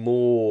can be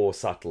more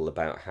subtle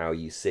about how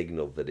you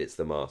signal that it's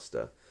the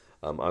Master.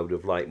 I would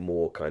have liked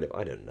more kind of,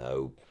 I don't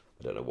know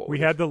what we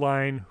had the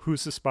line,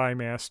 "Who's the Spy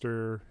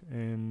Master?"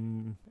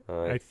 and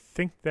I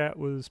think that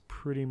was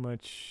pretty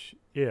much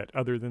it,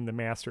 other than the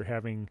Master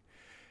having...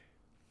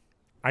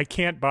 I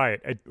can't buy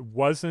it. It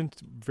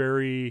wasn't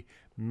very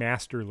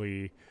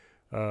masterly,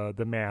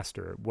 the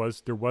Master.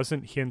 There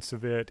wasn't hints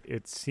of it.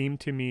 It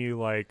seemed to me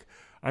like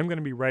I'm going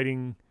to be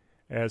writing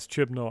as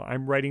Chibnall.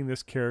 I'm writing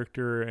this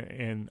character,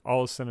 and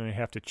all of a sudden I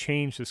have to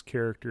change this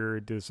character.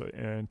 It does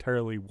an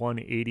entirely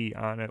 180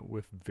 on it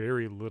with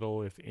very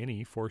little, if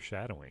any,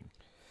 foreshadowing.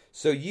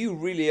 So you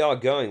really are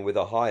going with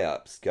the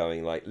high-ups,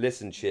 going like,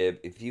 listen, Chib,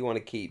 if you want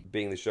to keep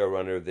being the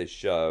showrunner of this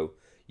show,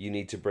 you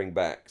need to bring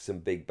back some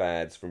big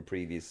bads from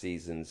previous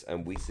seasons,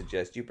 and we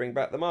suggest you bring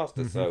back the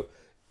Master. So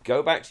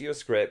go back to your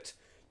script,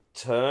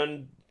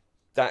 turn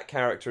that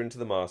character into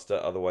the Master,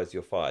 otherwise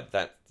you're fired.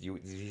 That's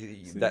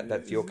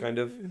your kind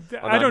of...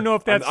 I don't know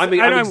if that's... I'm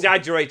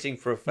exaggerating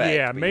for effect.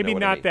 Yeah, maybe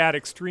not that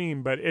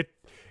extreme, but it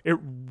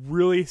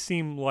really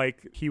seemed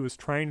like he was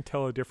trying to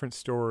tell a different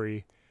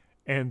story,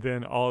 and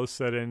then all of a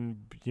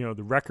sudden,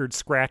 the record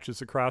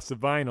scratches across the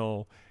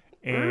vinyl,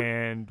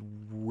 and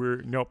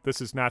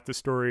this is not the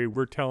story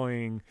we're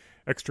telling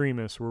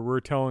Extremis, where we're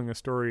telling a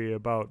story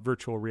about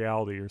virtual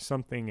reality or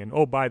something, and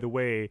oh, by the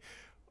way,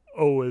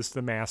 O is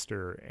the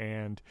Master.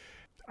 And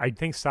I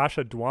think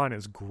Sacha Dhawan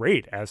is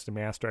great as the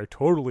Master. I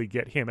totally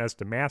get him as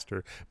the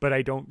Master, but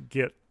I don't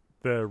get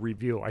the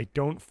reveal. I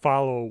don't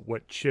follow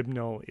what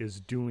Chibnall is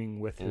doing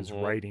with his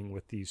writing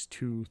with these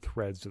two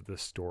threads of the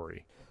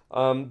story.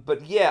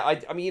 But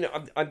yeah,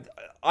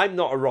 I'm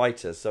not a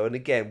writer, so, and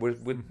again,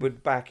 we're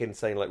back in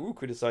saying like,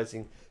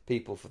 criticizing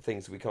people for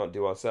things we can't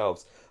do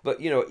ourselves.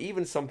 But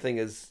even something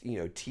as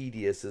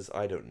tedious as,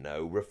 I don't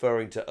know,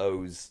 referring to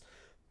O's,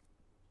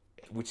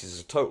 which is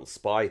a total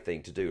spy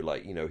thing to do,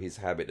 like his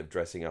habit of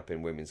dressing up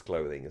in women's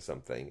clothing or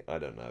something. I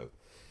don't know.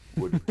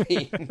 Would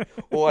be,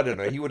 or I don't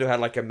know, he would have had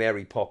like a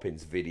Mary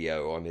Poppins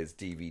video on his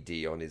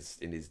DVD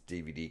in his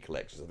DVD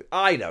collection or something.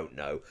 I don't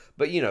know,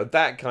 but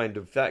that kind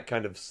of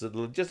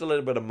just a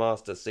little bit of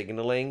Master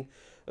signaling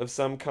of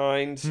some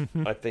kind,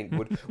 I think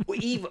would. Well,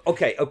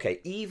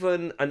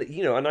 even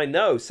and I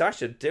know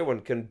Sacha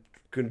Dhawan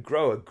can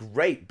grow a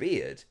great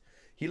beard.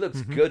 He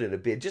looks good in a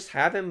beard. Just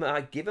have him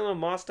give him a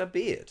Master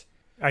beard.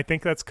 I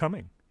think that's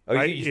coming.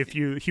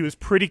 He was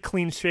pretty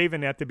clean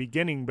shaven at the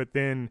beginning, but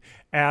then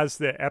as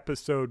the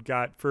episode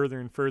got further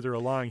and further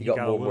along, he got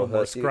a little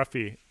more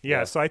scruffy.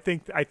 Yeah, so I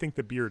think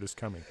the beard is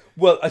coming.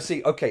 Well, I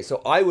see. Okay,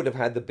 so I would have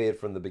had the beard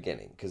from the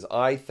beginning because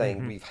I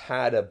think we've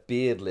had a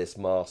beardless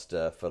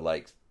Master for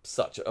like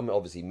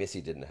obviously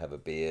Missy didn't have a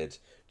beard.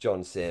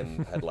 John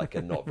Sim had like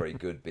a not very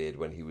good beard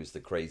when he was the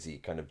crazy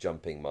kind of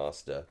jumping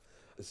Master.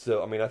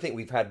 So I think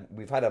we've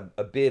had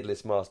a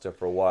beardless Master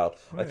for a while.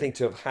 Right. I think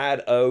to have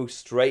had O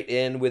straight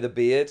in with a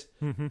beard,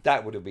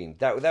 that would have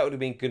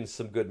been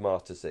some good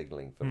Master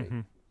signaling for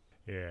me.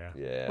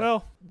 Yeah.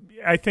 Well,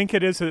 I think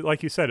it is,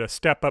 like you said, a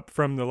step up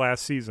from the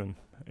last season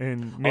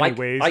in many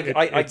ways.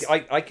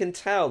 I can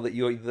tell that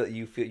you're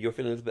feeling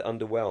a little bit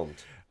underwhelmed.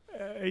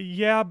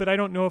 Yeah, but I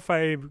don't know if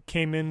I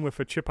came in with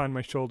a chip on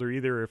my shoulder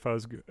either, if I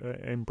was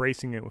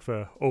embracing it with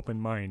an open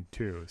mind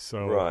too.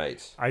 So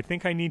right. I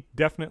think I need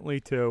definitely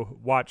to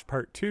watch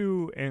part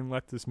 2 and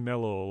let this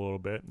mellow a little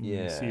bit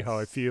and see how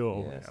I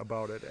feel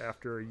about it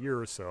after a year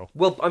or so.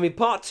 Well, I mean,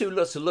 part 2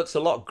 looks a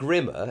lot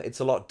grimmer. It's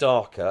a lot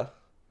darker.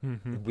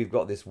 Mm-hmm. We've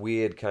got this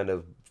weird kind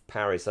of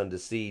Paris under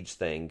siege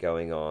thing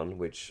going on,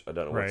 which I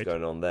don't know what's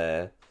going on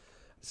there.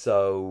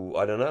 So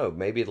I don't know.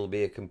 Maybe it'll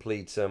be a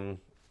complete.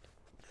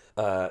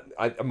 I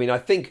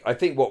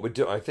think what we're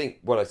doing. I think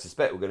what I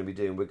suspect we're going to be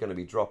doing. We're going to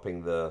be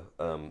dropping the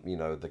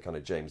the kind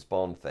of James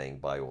Bond thing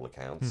by all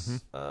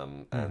accounts,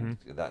 and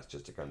that's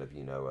just a kind of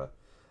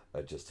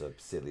just a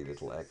silly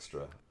little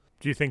extra.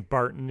 Do you think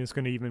Barton is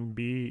going to even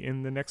be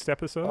in the next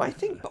episode? I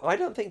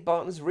don't think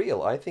Barton's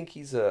real. I think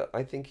he's a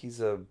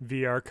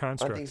VR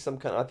construct. I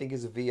think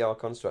he's a VR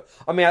construct.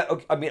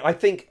 I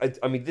think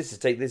this is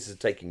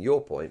taking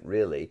your point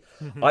really.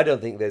 Mm-hmm. I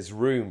don't think there's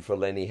room for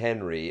Lenny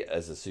Henry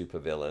as a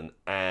supervillain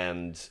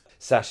and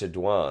Sacha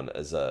Dhawan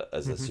as a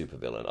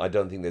supervillain. I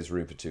don't think there's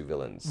room for two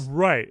villains.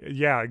 Right.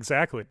 Yeah,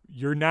 exactly.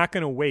 You're not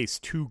going to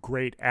waste two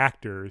great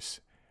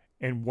actors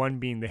and one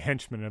being the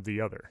henchman of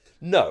the other.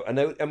 No, and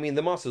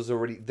the Masters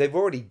they've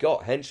already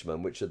got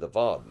henchmen, which are the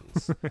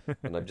Vardans,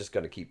 and I'm just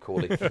going to keep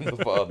calling them the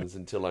Vardans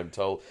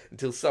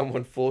until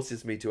someone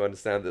forces me to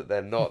understand that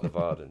they're not the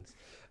Vardans.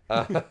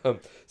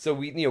 So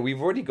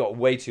we've already got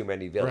way too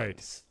many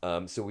villains.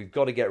 Right. So we've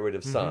got to get rid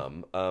of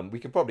some. We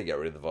could probably get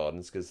rid of the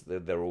Vardans because they're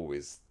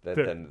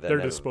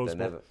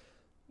disposable.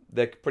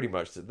 They're pretty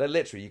much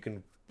literally you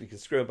can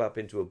screw them up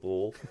into a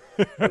ball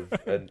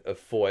of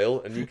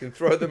foil, and you can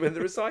throw them in the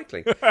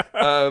recycling.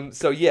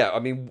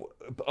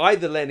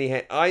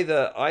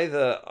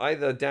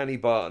 Either Danny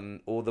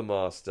Barton or the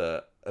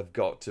Master have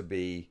got to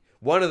be.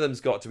 One of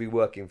them's got to be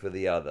working for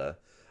the other,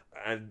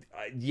 and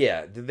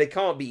they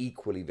can't be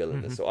equally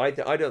villainous. Mm-hmm.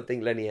 So I don't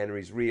think Lenny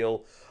Henry's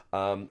real.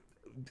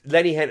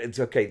 Lenny Henry,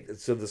 okay,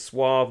 so the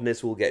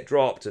suaveness will get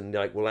dropped, and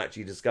we'll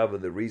actually discover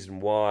the reason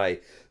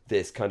why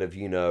this kind of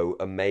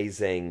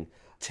amazing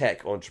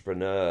tech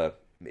entrepreneur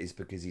is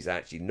because he's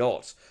actually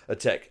not a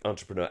tech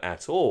entrepreneur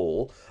at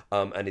all,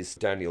 and is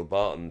Daniel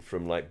Barton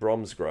from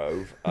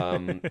Bromsgrove,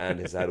 and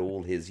has had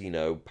all his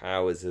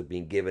powers have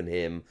been given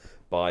him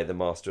by the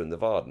Master and the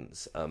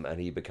Vardans, and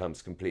he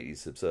becomes completely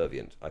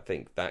subservient. I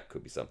think that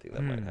could be something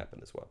that might happen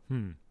as well.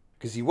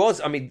 Because he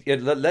was,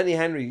 Lenny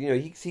Henry,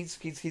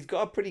 he's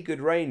got a pretty good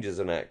range as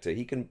an actor.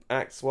 He can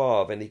act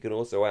suave, and he can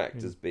also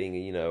act as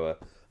being a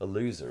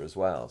loser as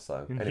well.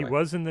 So anyway. He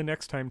was in the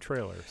Next Time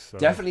trailer. So.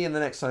 Definitely in the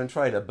Next Time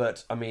trailer,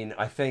 but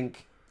I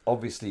think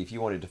obviously if you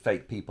wanted to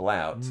fake people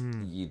out,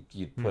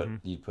 you'd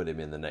put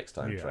him in the Next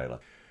Time trailer.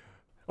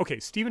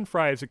 Okay, Stephen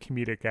Fry is a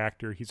comedic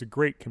actor. He's a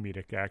great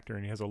comedic actor,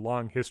 and he has a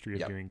long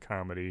history of doing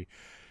comedy.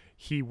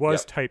 He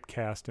was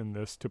typecast in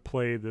this to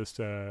play this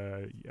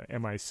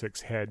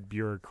MI6 head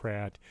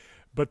bureaucrat,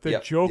 but the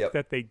joke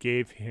that they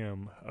gave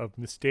him of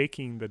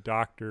mistaking the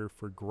doctor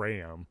for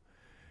Graham,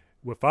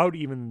 without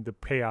even the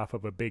payoff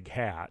of a big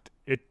hat,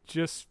 it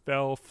just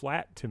fell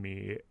flat to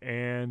me.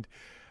 And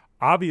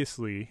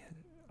obviously,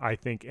 I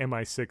think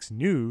MI6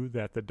 knew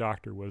that the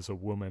doctor was a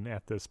woman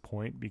at this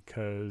point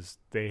because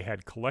they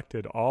had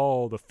collected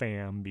all the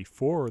fam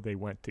before they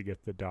went to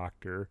get the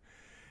doctor.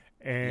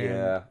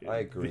 And I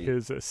agree.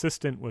 His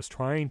assistant was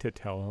trying to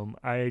tell him.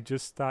 I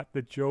just thought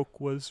the joke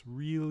was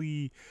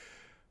really...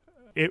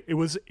 It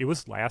was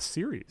last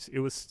series. It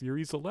was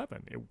series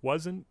 11. It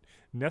wasn't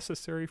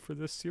necessary for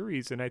this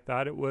series, and I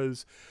thought it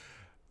was...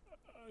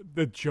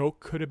 the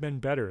joke could have been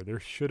better. There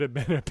should have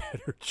been a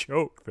better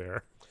joke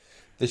there.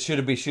 There should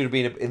have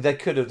been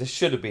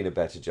a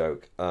better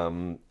joke.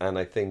 And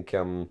I think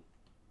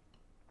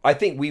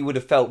we would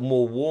have felt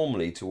more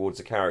warmly towards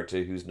a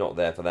character who's not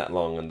there for that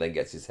long and then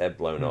gets his head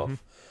blown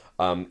off,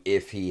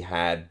 if he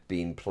had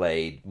been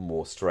played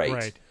more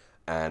straight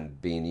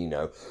and been,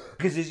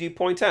 because as you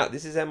point out,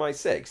 this is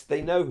MI6.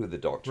 They know who the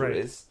Doctor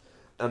is,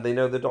 and they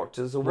know the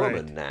Doctor's a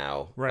woman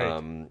now.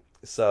 Right.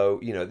 So,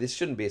 this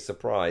shouldn't be a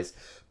surprise.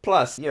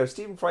 Plus,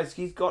 Stephen Fry,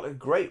 he's got a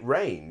great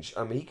range.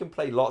 He can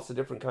play lots of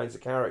different kinds of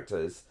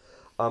characters.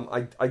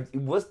 It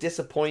was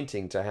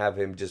disappointing to have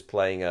him just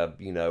playing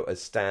a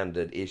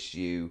standard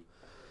issue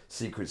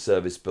Secret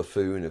Service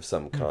buffoon of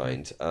some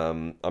kind.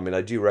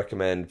 I do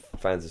recommend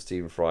fans of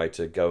Stephen Fry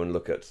to go and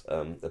look at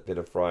a bit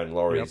of Fry and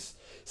Laurie's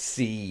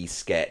C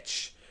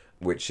sketch,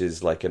 which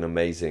is like an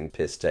amazing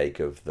piss take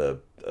of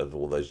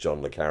all those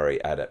John le Carre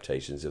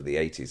adaptations of the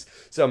 80s.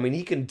 So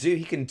he can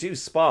do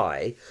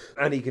spy,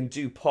 and he can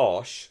do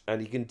posh,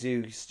 and he can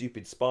do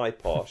stupid spy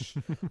posh.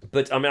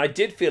 But I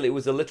did feel it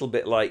was a little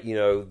bit like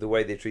the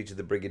way they treated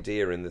the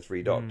Brigadier in the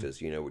Three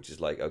Doctors, which is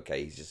like,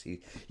 okay,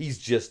 he's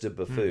just a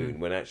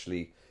buffoon, when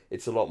actually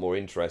it's a lot more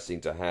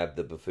interesting to have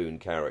the buffoon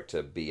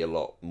character be a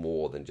lot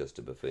more than just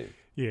a buffoon.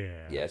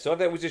 Yeah. So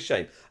that was a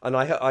shame, and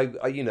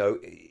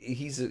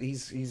he's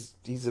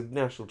a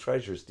national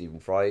treasure, Stephen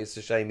Fry. It's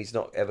a shame he's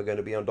not ever going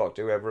to be on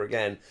Doctor Who ever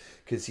again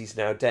because he's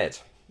now dead.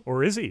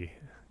 Or is he?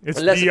 It's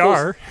Unless, VR.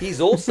 of course,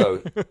 he's also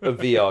a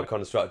VR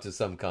construct of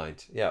some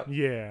kind. Yeah.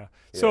 Yeah.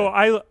 So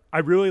I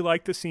really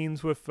liked the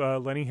scenes with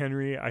Lenny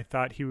Henry. I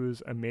thought he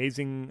was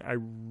amazing. I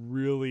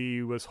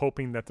really was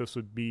hoping that this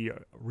would be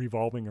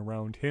revolving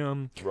around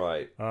him.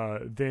 Right.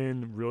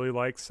 Then really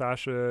liked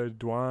Sacha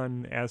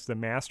Dhawan as the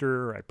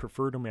Master. I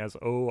preferred him as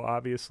O,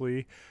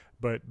 obviously,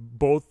 but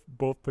both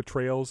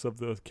portrayals of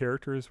the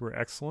characters were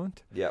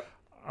excellent. Yeah.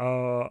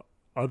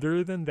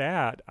 Other than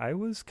that, I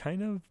was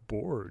kind of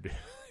bored.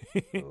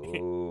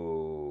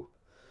 Oh.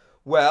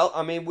 Well,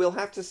 I mean, we'll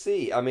have to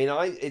see. I mean,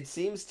 it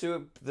seems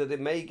that it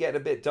may get a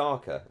bit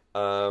darker.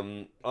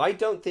 I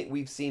don't think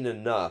we've seen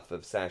enough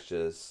of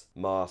Sacha's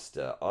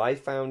master. I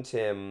found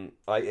him.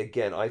 I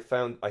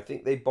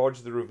think they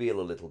bodged the reveal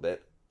a little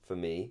bit for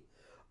me.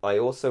 I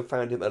also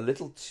found him a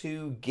little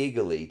too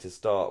giggly to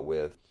start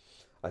with.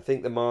 I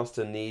think the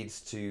master needs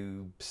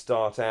to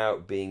start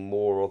out being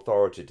more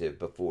authoritative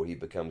before he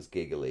becomes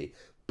giggly.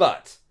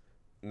 But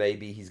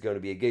maybe he's going to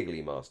be a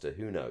giggly master.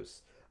 Who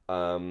knows?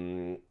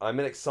 I'm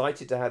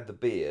excited to have the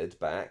beard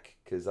back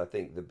because I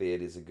think the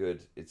beard is a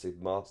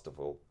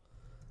masterful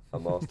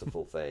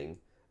thing.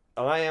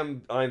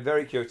 I'm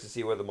very curious to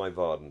see whether my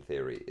Vardan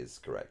theory is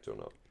correct or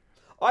not.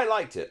 I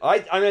liked it.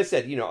 I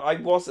said, I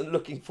wasn't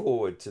looking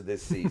forward to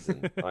this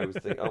season. I was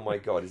thinking, oh my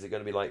God, is it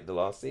going to be like the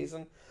last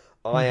season?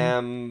 I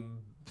am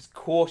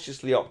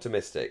cautiously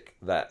optimistic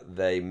that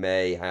they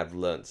may have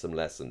learnt some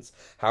lessons.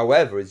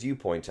 However, as you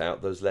point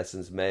out, those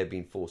lessons may have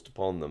been forced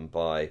upon them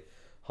by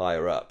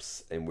higher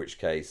ups, in which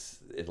case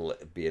it'll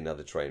be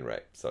another train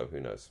wreck. So who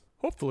knows?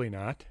 Hopefully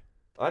not.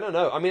 I don't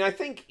know. I mean, I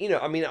think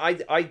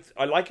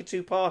I like a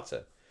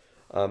two-parter.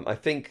 I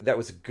think that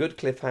was a good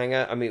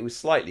cliffhanger. I mean, it was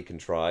slightly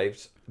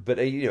contrived, but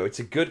it's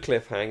a good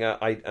cliffhanger.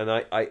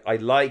 I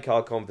like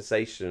our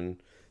conversation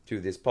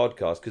through this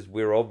podcast because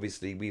we've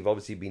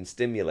obviously been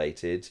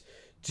stimulated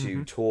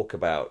to talk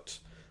about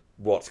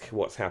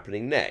what's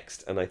happening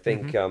next, and I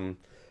think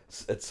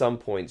at some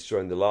points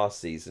during the last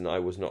season I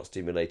was not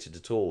stimulated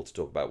at all to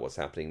talk about what's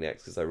happening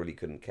next because I really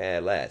couldn't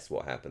care less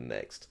what happened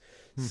next.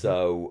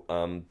 So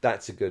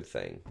that's a good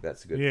thing.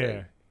 That's a good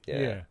thing.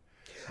 Yeah.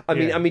 I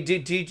mean,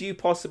 do you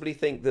possibly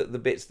think that the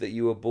bits that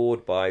you were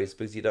bored by is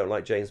because you don't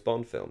like James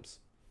Bond films?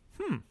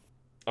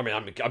 I mean,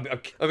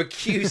 I'm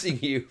accusing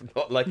you of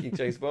not liking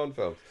James Bond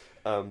films,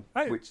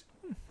 which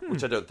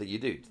I don't think you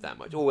do that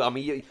much. Or I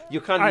mean,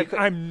 you're kind of.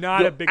 I'm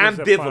not a big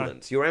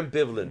ambivalent. You're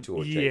ambivalent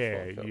towards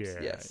James Bond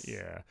films.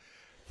 Yeah.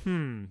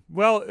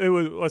 Well, it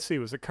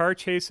was the car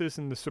chases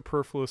and the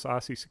superfluous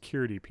Aussie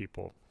security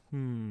people. I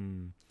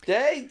mean,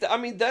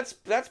 that's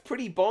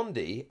pretty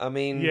Bondy. I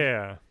mean,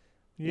 yeah.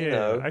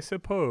 I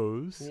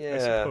suppose.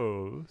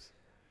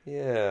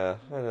 Yeah,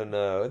 I don't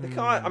know. The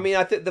car. I mean,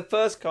 I think the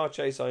first car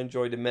chase I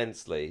enjoyed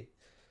immensely.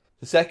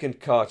 The second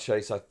car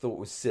chase I thought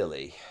was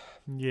silly.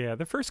 Yeah,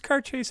 the first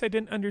car chase I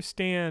didn't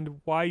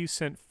understand why you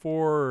sent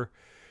 4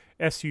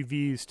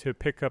 SUVs to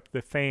pick up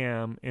the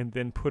fam and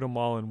then put them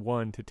all in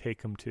one to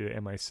take them to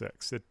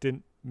MI6. It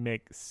didn't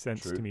make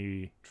sense to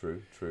me.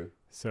 True.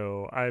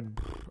 So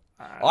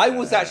I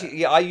was actually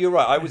you're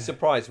right. I was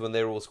surprised when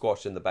they were all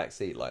squashed in the back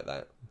seat like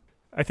that.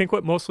 I think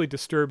what mostly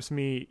disturbs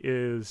me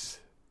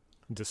is.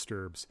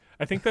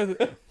 I think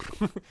that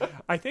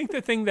I think the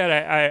thing that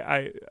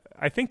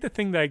I think the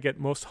thing that I get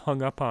most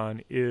hung up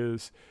on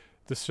is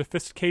the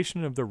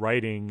sophistication of the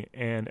writing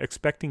and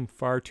expecting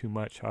far too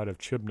much out of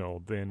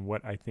Chibnall than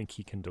what I think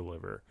he can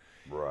deliver.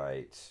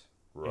 Right.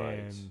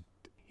 And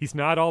he's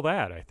not all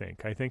that. I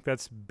think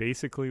that's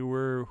basically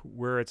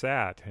where it's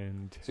at.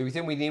 And so we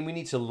think we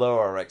need to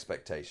lower our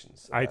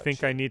expectations. I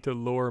think I need to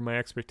lower my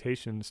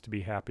expectations to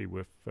be happy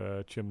with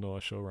Chibnall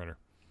as showrunner.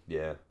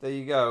 Yeah, there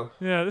you go.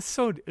 Yeah, this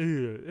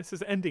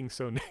is ending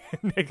so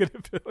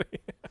negatively.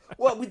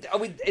 Well,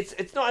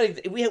 it's not.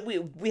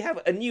 We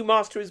have a new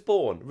master is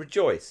born.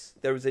 Rejoice!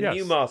 There is a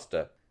new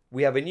master.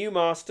 We have a new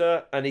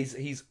master, and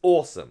he's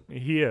awesome.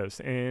 He is,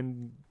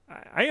 and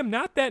I am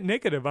not that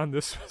negative on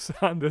this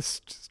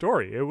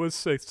story. It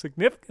was a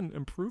significant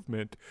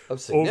improvement.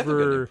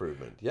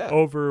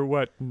 Over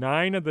what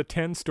 9 of the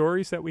 10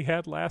 stories that we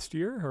had last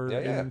year, or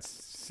in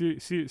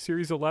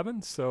series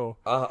 11. So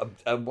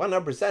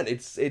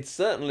 100%. It's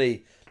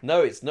certainly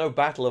it's no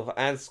battle of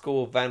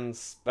Ascor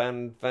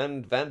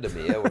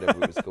Vandermeer,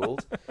 whatever it was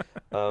called,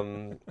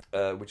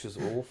 which was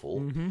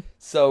awful.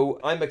 So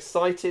I'm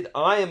excited.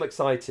 I am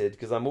excited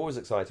because I'm always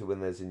excited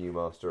when there's a new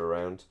master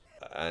around.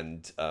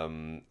 And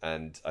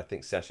I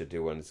think Sacha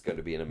Dhawan is going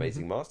to be an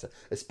amazing master,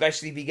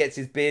 especially if he gets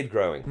his beard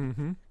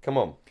growing. Come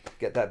on,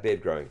 get that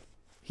beard growing.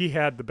 He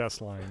had the best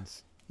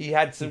lines. He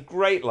had some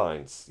great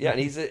lines. Yeah, and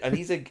he's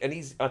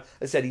I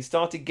said he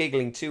started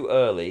giggling too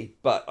early,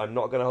 but I'm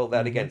not going to hold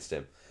that against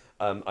him.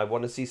 I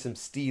want to see some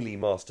steely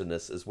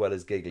masterness as well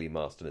as giggly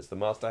masterness. The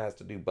master has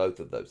to do both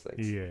of those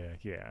things.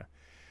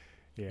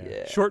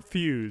 Yeah. Short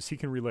fuse. He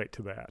can relate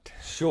to that.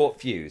 Short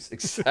fuse,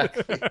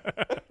 exactly.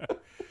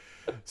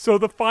 So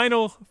the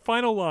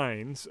final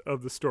lines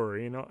of the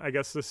story, I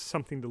guess this is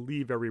something to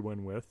leave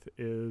everyone with,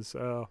 is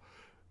the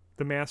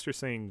master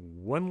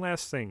saying, "One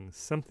last thing,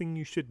 something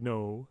you should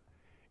know.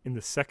 In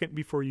the second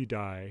before you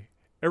die,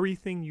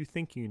 everything you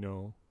think you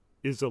know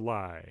is a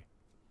lie.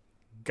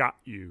 Got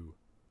you.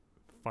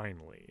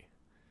 Finally.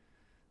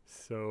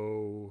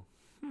 So,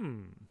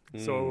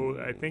 So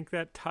I think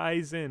that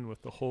ties in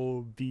with the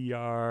whole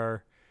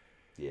VR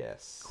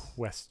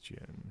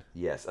question.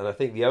 Yes, and I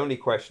think the only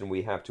question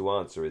we have to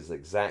answer is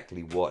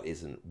exactly what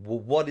isn't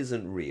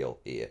real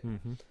here.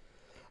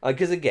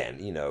 Because again,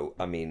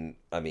 I mean,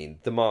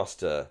 the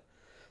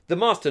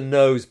master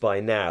knows by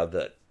now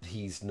that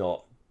he's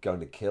not going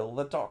to kill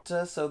the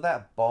Doctor, so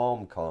that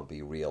bomb can't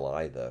be real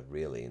either,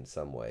 really, in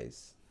some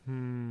ways.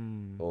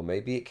 Or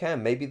maybe it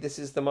can. Maybe this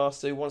is the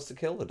master who wants to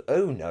kill the...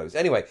 Who knows?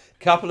 Anyway,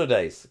 couple of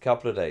days.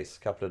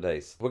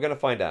 We're going to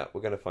find out.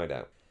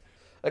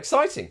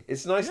 Exciting.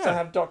 It's nice to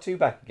have Doc 2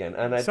 back again.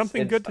 And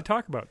something good to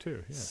talk about,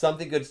 too. Yeah.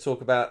 Something good to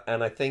talk about.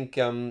 And I think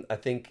I'm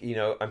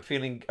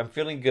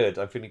feeling good.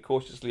 I'm feeling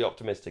cautiously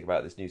optimistic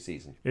about this new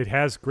season. It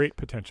has great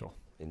potential.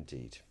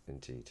 Indeed.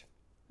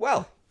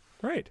 Well...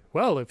 Right.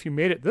 Well, if you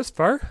made it this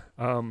far,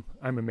 I'm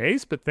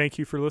amazed, but thank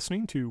you for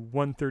listening to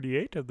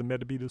 138 of the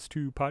Metabeatles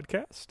 2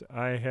 podcast.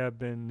 I have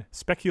been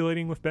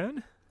speculating with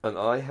Ben. And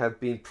I have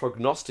been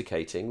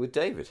prognosticating with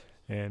David.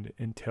 And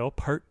until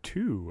part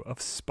 2 of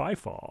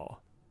Spyfall.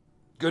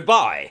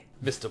 Goodbye,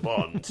 Mr.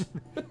 Bond.